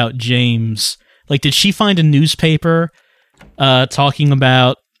such about James. Like, did she find a newspaper talking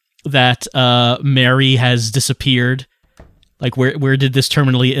about that Mary has disappeared? Like, where did this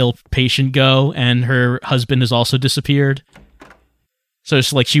terminally ill patient go? And her husband has also disappeared? So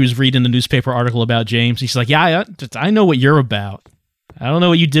it's like she was reading the newspaper article about James. She's like, yeah, I know what you're about. I don't know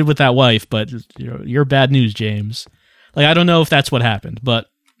what you did with that wife, but you're bad news, James. Like, I don't know if that's what happened, but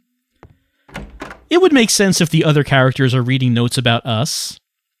it would make sense if the other characters are reading notes about us.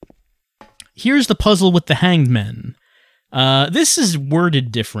 Here's the puzzle with the hanged men. This is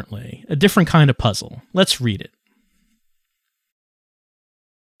worded differently. A different kind of puzzle. Let's read it.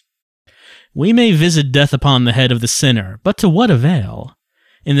 We may visit death upon the head of the sinner, but to what avail?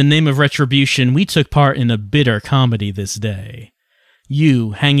 In the name of retribution, we took part in a bitter comedy this day.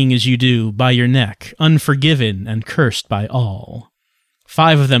 You, hanging as you do, by your neck, unforgiven and cursed by all.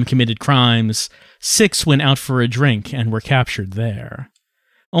 5 of them committed crimes, 6 went out for a drink and were captured there.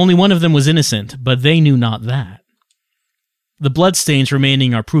 Only 1 of them was innocent, but they knew not that. The bloodstains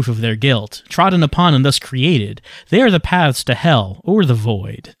remaining are proof of their guilt. Trodden upon and thus created, they are the paths to hell or the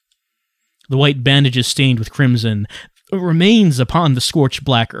void. The white bandages stained with crimson, remains upon the scorched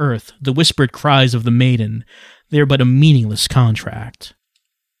black earth, the whispered cries of the maiden. They are but a meaningless contract.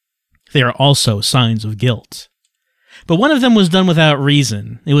 They are also signs of guilt. But one of them was done without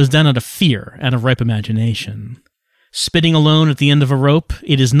reason. It was done out of fear and of ripe imagination. Spitting alone at the end of a rope,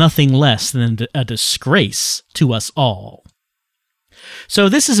 it is nothing less than a disgrace to us all. So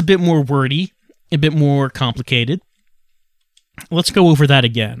this is a bit more wordy, a bit more complicated. Let's go over that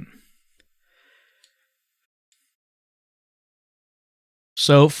again.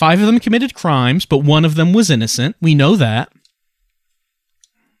 So 5 of them committed crimes, but one of them was innocent. We know that.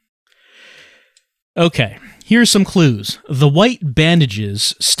 Okay, here's some clues. The white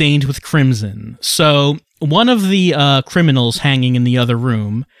bandages stained with crimson. So one of the criminals hanging in the other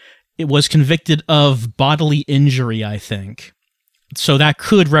room, it was convicted of bodily injury, I think. So that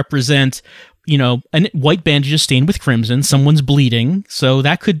could represent, you know, white bandages stained with crimson. Someone's bleeding. So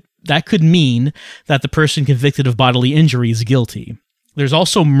that could mean that the person convicted of bodily injury is guilty. There's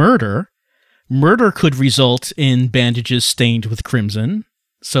also murder. Murder could result in bandages stained with crimson.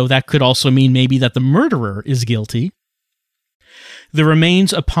 So that could also mean maybe that the murderer is guilty. The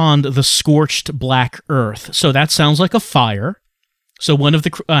remains upon the scorched black earth. So that sounds like a fire. So one of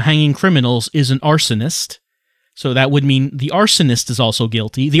the hanging criminals is an arsonist. So that would mean the arsonist is also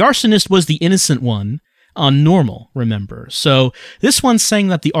guilty. The arsonist was the innocent one on normal, remember. So this one's saying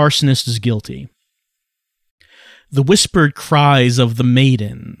that the arsonist is guilty. The whispered cries of the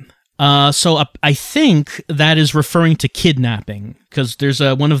maiden. So I think that is referring to kidnapping, because there's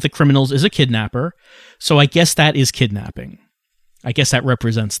one of the criminals is a kidnapper. So I guess that is kidnapping. I guess that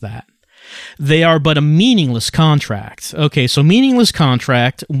represents that. They are but a meaningless contract. Okay, so meaningless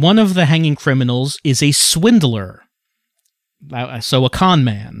contract. One of the hanging criminals is a swindler. So a con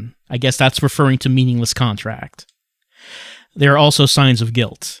man. I guess that's referring to meaningless contract. There are also signs of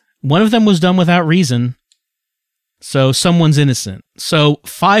guilt. One of them was done without reason. So someone's innocent. So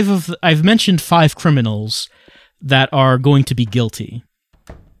I've mentioned 5 criminals that are going to be guilty.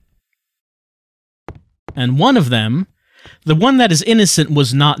 And one of them, the one that is innocent,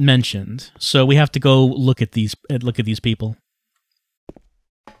 was not mentioned. So we have to go look at these people.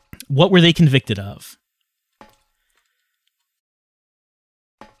 What were they convicted of?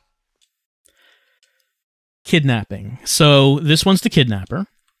 Kidnapping. So this one's the kidnapper.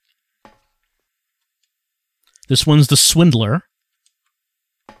 This one's the swindler.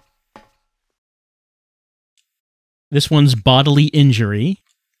 This one's bodily injury.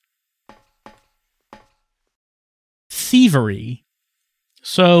 Thievery.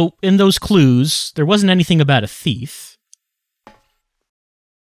 So, in those clues, there wasn't anything about a thief.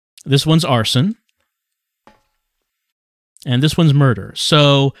 This one's arson. And this one's murder.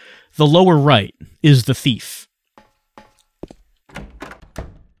 So, the lower right is the thief.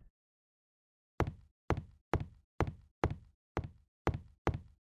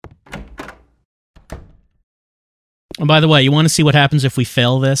 And by the way, you want to see what happens if we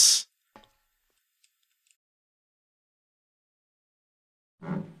fail this?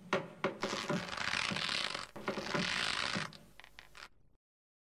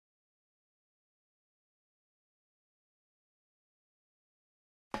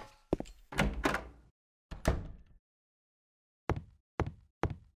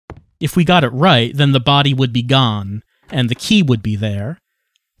 If we got it right, then the body would be gone, and the key would be there.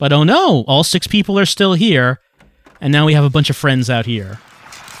 But oh no, all 6 people are still here, and now we have a bunch of friends out here.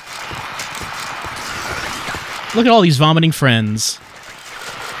 Look at all these vomiting friends.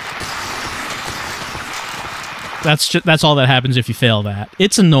 That's all that happens if you fail that.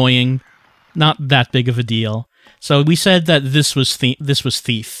 It's annoying, not that big of a deal. So we said that this was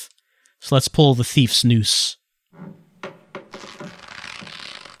thief. So let's pull the thief's noose.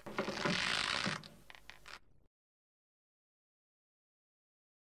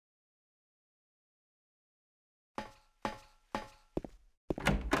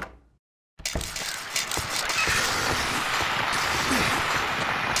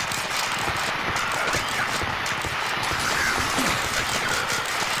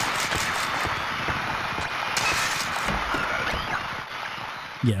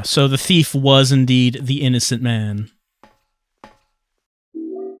 Yeah, so the thief was indeed the innocent man.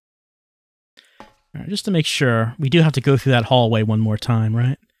 All right, just to make sure, we do have to go through that hallway one more time,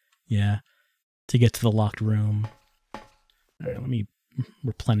 right? Yeah, to get to the locked room. All right, let me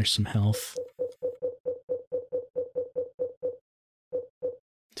replenish some health.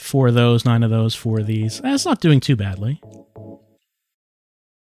 4 of those, 9 of those, 4 of these. That's not doing too badly.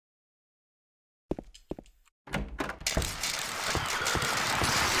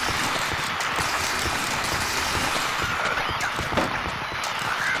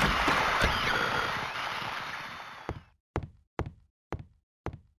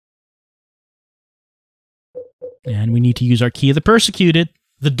 And we need to use our Key of the Persecuted.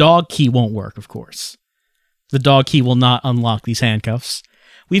 The dog key won't work, of course. The dog key will not unlock these handcuffs.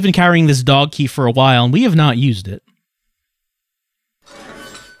 We've been carrying this dog key for a while, and we have not used it.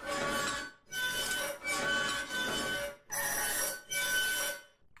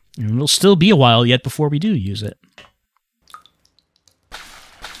 And it'll still be a while yet before we do use it.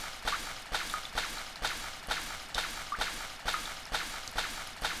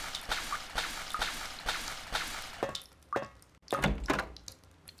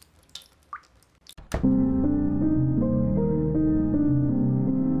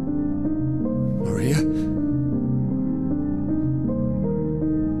 Maria?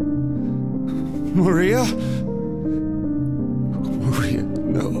 Maria? Maria,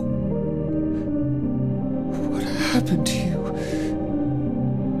 no. What happened to you?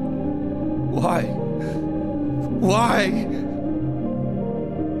 Why? Why?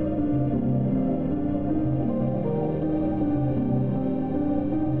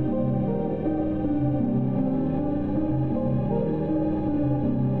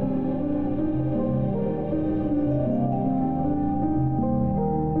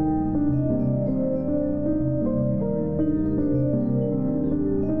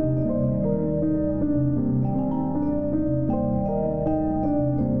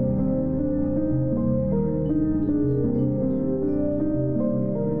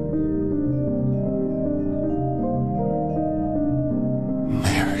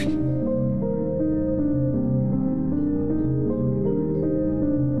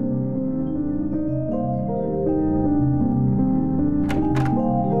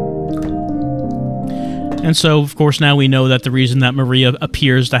 And so, of course, now we know that the reason that Maria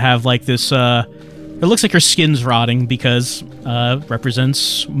appears to have, like, this, it looks like her skin's rotting because,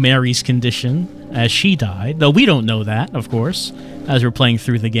 represents Mary's condition as she died. Though we don't know that, of course, as we're playing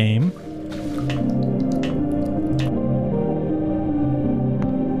through the game.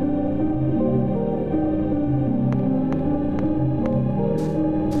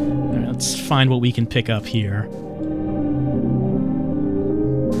 All right, let's find what we can pick up here.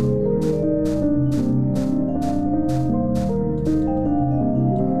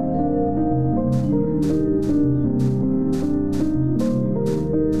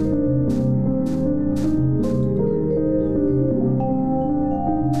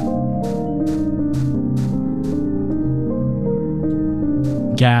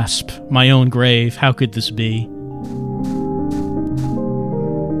 Gasp. My own grave. How could this be?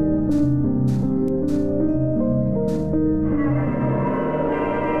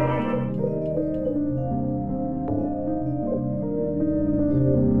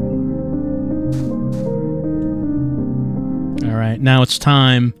 Alright, now it's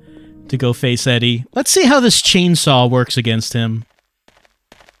time to go face Eddie. Let's see how this chainsaw works against him.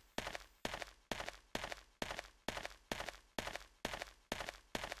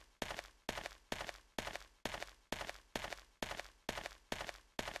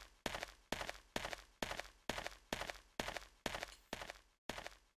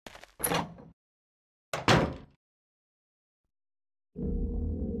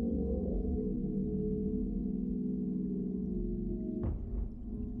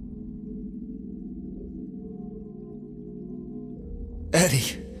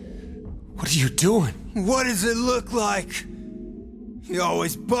 Eddie, what are you doing? What does it look like? You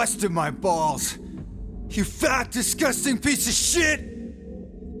always busted my balls. You fat, disgusting piece of shit!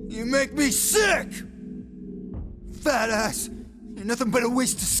 You make me sick! Fat ass, you're nothing but a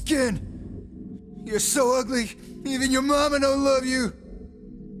waste of skin. You're so ugly, even your mama don't love you.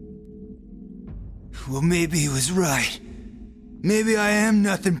 Well, maybe he was right. Maybe I am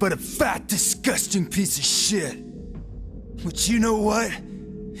nothing but a fat, disgusting piece of shit. But you know what?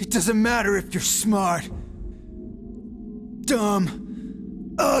 It doesn't matter if you're smart,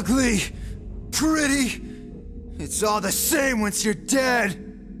 dumb, ugly, pretty. It's all the same once you're dead.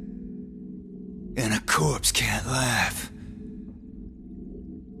 And a corpse can't laugh.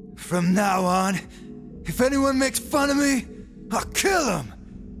 From now on, if anyone makes fun of me, I'll kill them.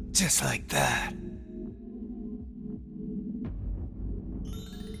 Just like that.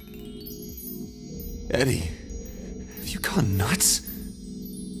 Eddie, have you gone nuts?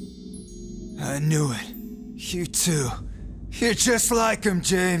 I knew it. You too. You're just like him,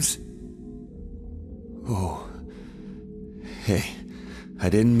 James. Oh. Hey, I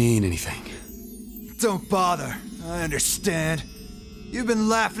didn't mean anything. Don't bother. I understand. You've been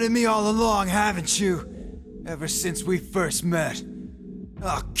laughing at me all along, haven't you? Ever since we first met.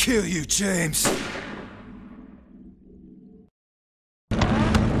 I'll kill you, James.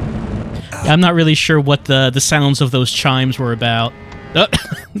 I'm not really sure what the sounds of those chimes were about.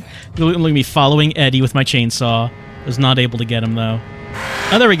 Look at me following Eddie with my chainsaw. Was not able to get him, though.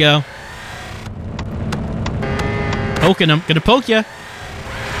 Oh, there we go. Poking him. Gonna poke ya.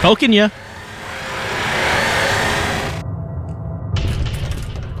 Poking ya.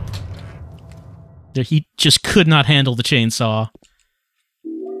 He just could not handle the chainsaw.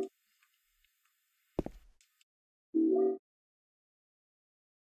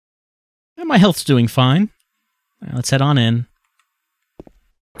 And my health's doing fine. Let's head on in.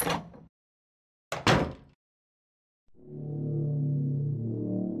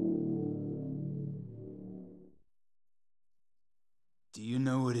 Do you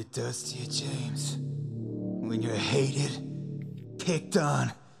know what it does to you, James? When you're hated, picked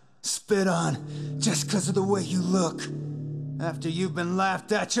on, spit on, just 'cause of the way you look. After you've been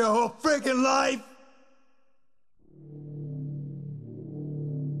laughed at your whole friggin' life!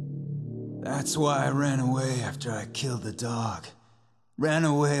 That's why I ran away after I killed the dog. Ran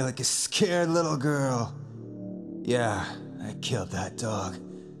away like a scared little girl. Yeah, I killed that dog.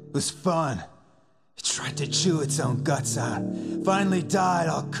 It was fun. It tried to chew its own guts out. Finally died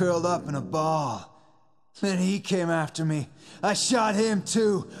all curled up in a ball. Then he came after me. I shot him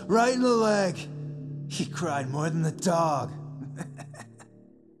too, right in the leg. He cried more than the dog.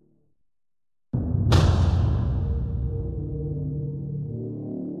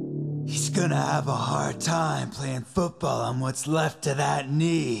 He's gonna have a hard time playing football on what's left of that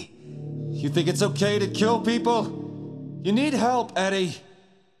knee. You think it's okay to kill people? You need help, Eddie.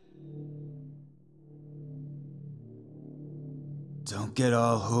 Don't get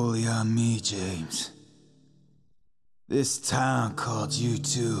all holy on me, James. This town called you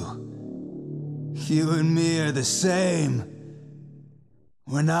too. You and me are the same.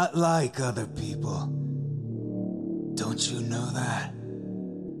 We're not like other people. Don't you know that?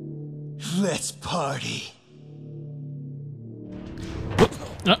 Let's party.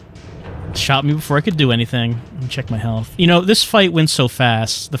 Shot me before I could do anything. Let me check my health. You know, this fight went so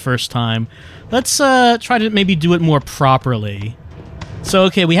fast the first time. Let's try to maybe do it more properly. So,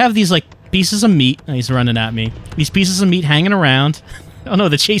 okay, we have these, like, pieces of meat. Oh, he's running at me. These pieces of meat hanging around. Oh no,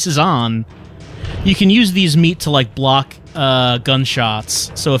 the chase is on. You can use these meat to, like, block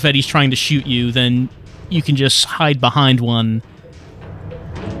gunshots. So if Eddie's trying to shoot you, then you can just hide behind one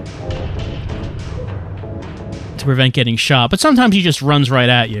to prevent getting shot. But sometimes he just runs right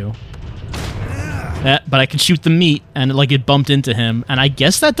at you. But I can shoot the meat, and like it bumped into him, and I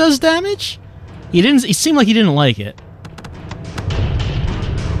guess that does damage? He seemed like he didn't like it.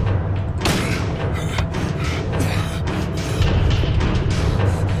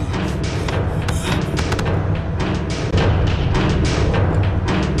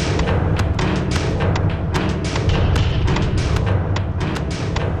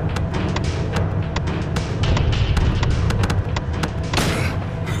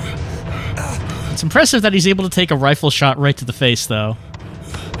 It's impressive that he's able to take a rifle shot right to the face, though.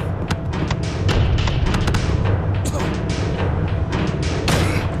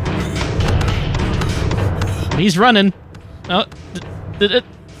 He's running. Oh, did it?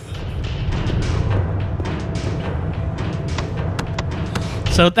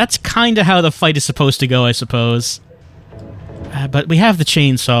 So that's kind of how the fight is supposed to go, I suppose. But we have the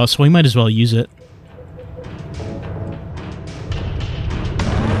chainsaw, so we might as well use it.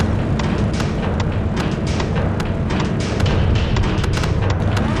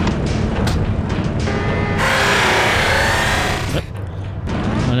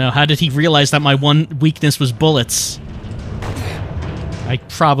 How did he realize that my one weakness was bullets? I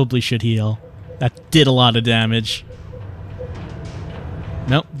probably should heal. That did a lot of damage.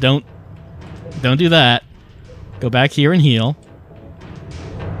 Nope, don't do that. Go back here and heal.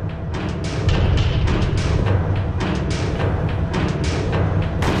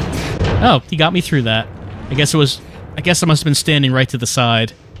 Oh, he got me through that. I guess I must have been standing right to the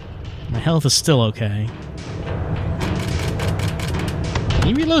side. My health is still okay.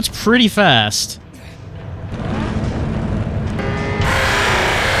 He reloads pretty fast.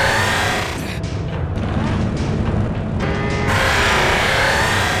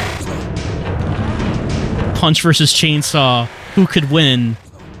 Punch versus chainsaw. Who could win?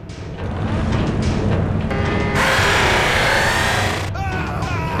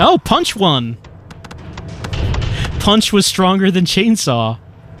 Oh, Punch won. Punch was stronger than chainsaw.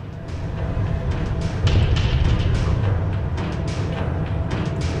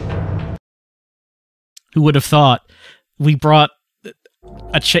 Who would have thought? We brought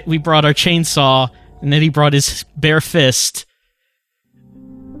our chainsaw, and then he brought his bare fist.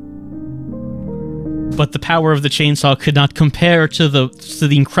 But the power of the chainsaw could not compare to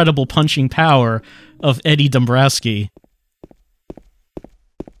the incredible punching power of Eddie Dombrowski.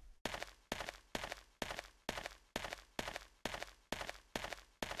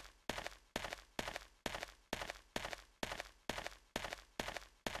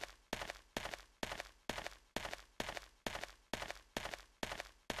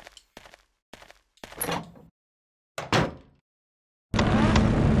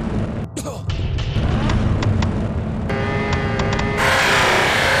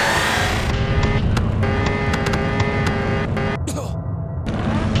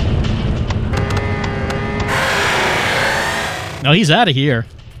 Oh, he's out of here.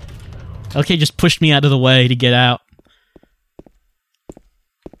 Okay, just pushed me out of the way to get out.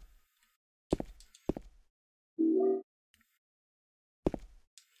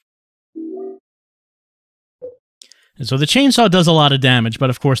 And so the chainsaw does a lot of damage, but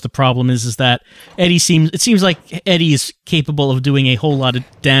of course the problem is that it seems like Eddie is capable of doing a whole lot of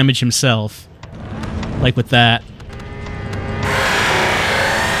damage himself. Like with that.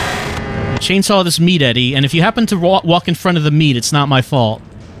 Chainsaw this meat, Eddie, and if you happen to walk in front of the meat, it's not my fault.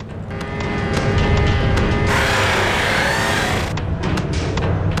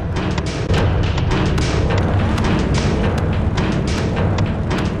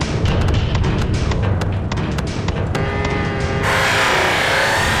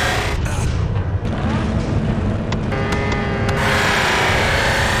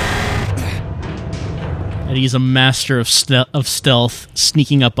 Eddie's a master of stealth,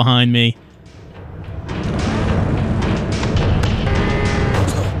 sneaking up behind me.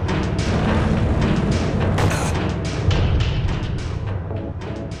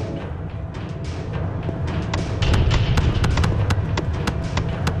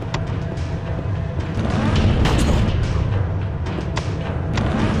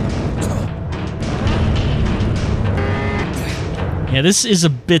 Yeah, this is a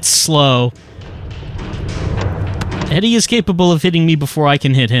bit slow. Eddie is capable of hitting me before I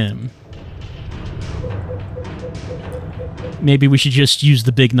can hit him. Maybe we should just use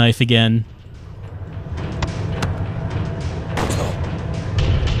the big knife again.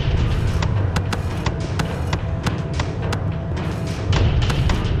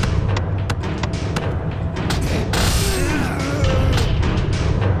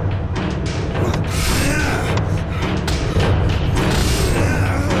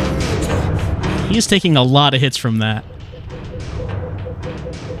 He is taking a lot of hits from that.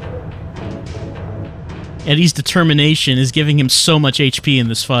 Eddie's determination is giving him so much HP in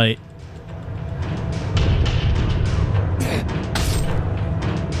this fight.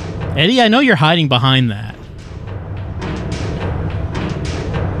 Eddie, I know you're hiding behind that.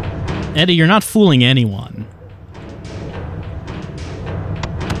 Eddie, you're not fooling anyone.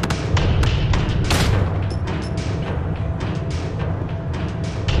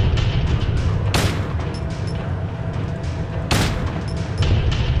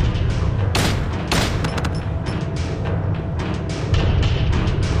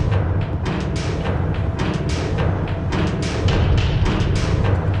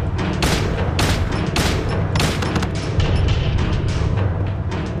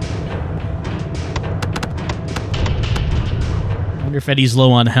 I wonder if Eddie's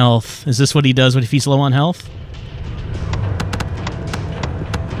low on health. Is this what he does if he's low on health?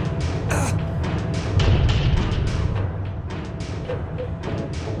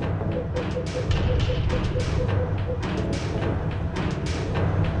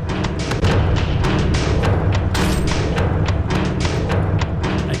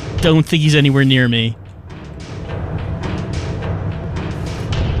 I don't think he's anywhere near me.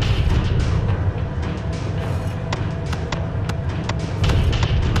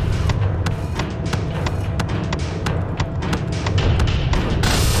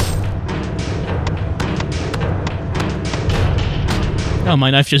 Oh, my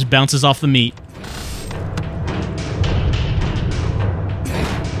knife just bounces off the meat.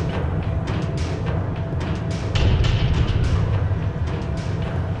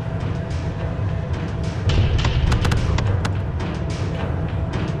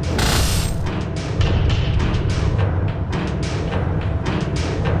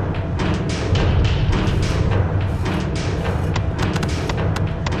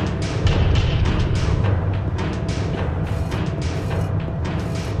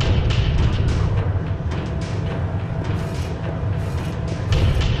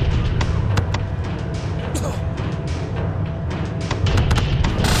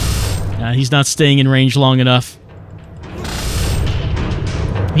 He's not staying in range long enough.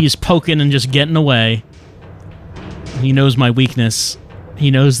 He's poking and just getting away. He knows my weakness. He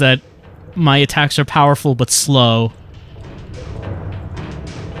knows that my attacks are powerful but slow.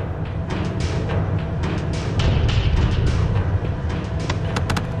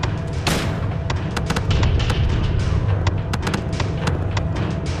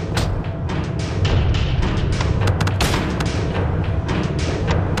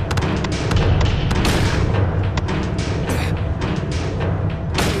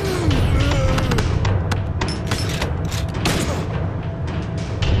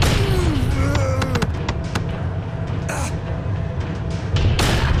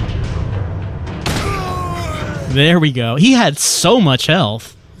 There we go. He had so much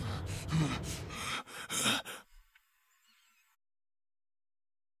health.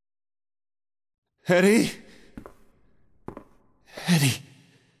 Eddie? Eddie.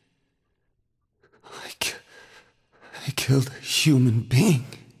 I killed a human being.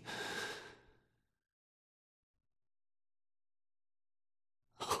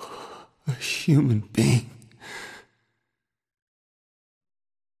 A human being.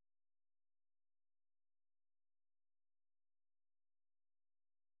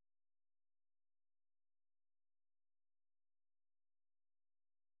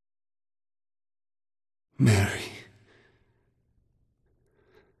 Mary.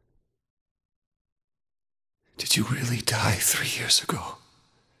 Did you really die 3 years ago?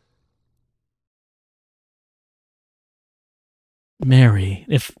 Mary,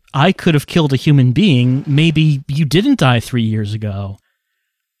 if I could have killed a human being, maybe you didn't die 3 years ago.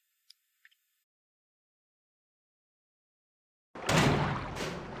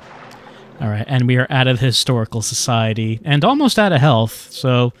 All right, and we are out of the Historical Society, and almost out of health,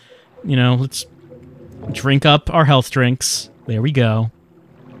 so, you know, let's drink up our health drinks. There we go.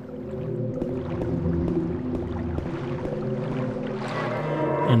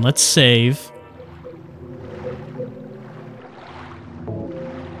 And let's save.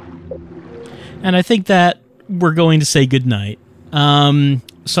 And I think that we're going to say goodnight.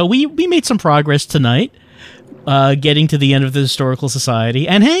 So we made some progress tonight, getting to the end of the Historical Society.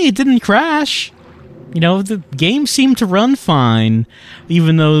 And hey, it didn't crash. You know, the game seemed to run fine,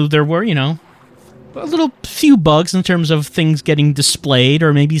 even though there were, you know, a little few bugs in terms of things getting displayed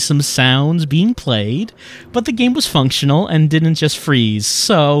or maybe some sounds being played. But the game was functional and didn't just freeze.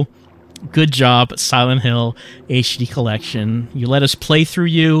 So, good job, Silent Hill HD Collection. You let us play through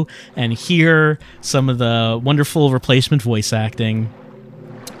you and hear some of the wonderful replacement voice acting.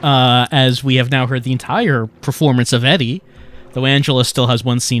 As we have now heard the entire performance of Eddie, though Angela still has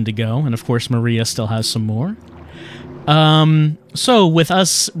one scene to go, and of course Maria still has some more. So with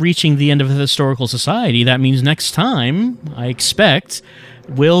us reaching the end of the Historical Society, that means next time, I expect,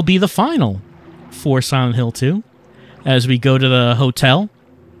 will be the final for Silent Hill 2, as we go to the hotel,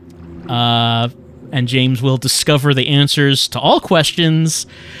 and James will discover the answers to all questions,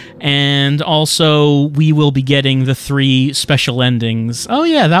 and also we will be getting the 3 special endings. Oh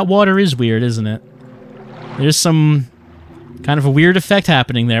yeah, that water is weird, isn't it? There's some kind of a weird effect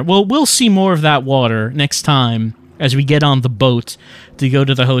happening there. Well, we'll see more of that water next time as we get on the boat to go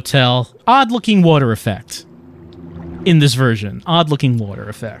to the hotel. Odd-looking water effect in this version. Odd-looking water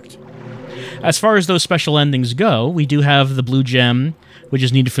effect. As far as those special endings go, we do have the blue gem, which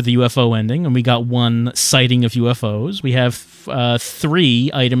is needed for the UFO ending, and we got 1 sighting of UFOs. We have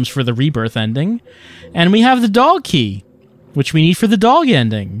 3 items for the rebirth ending, and we have the dog key, which we need for the dog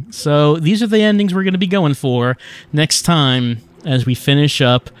ending. So these are the endings we're going to be going for next time as we finish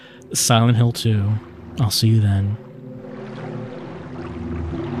up Silent Hill 2. I'll see you then.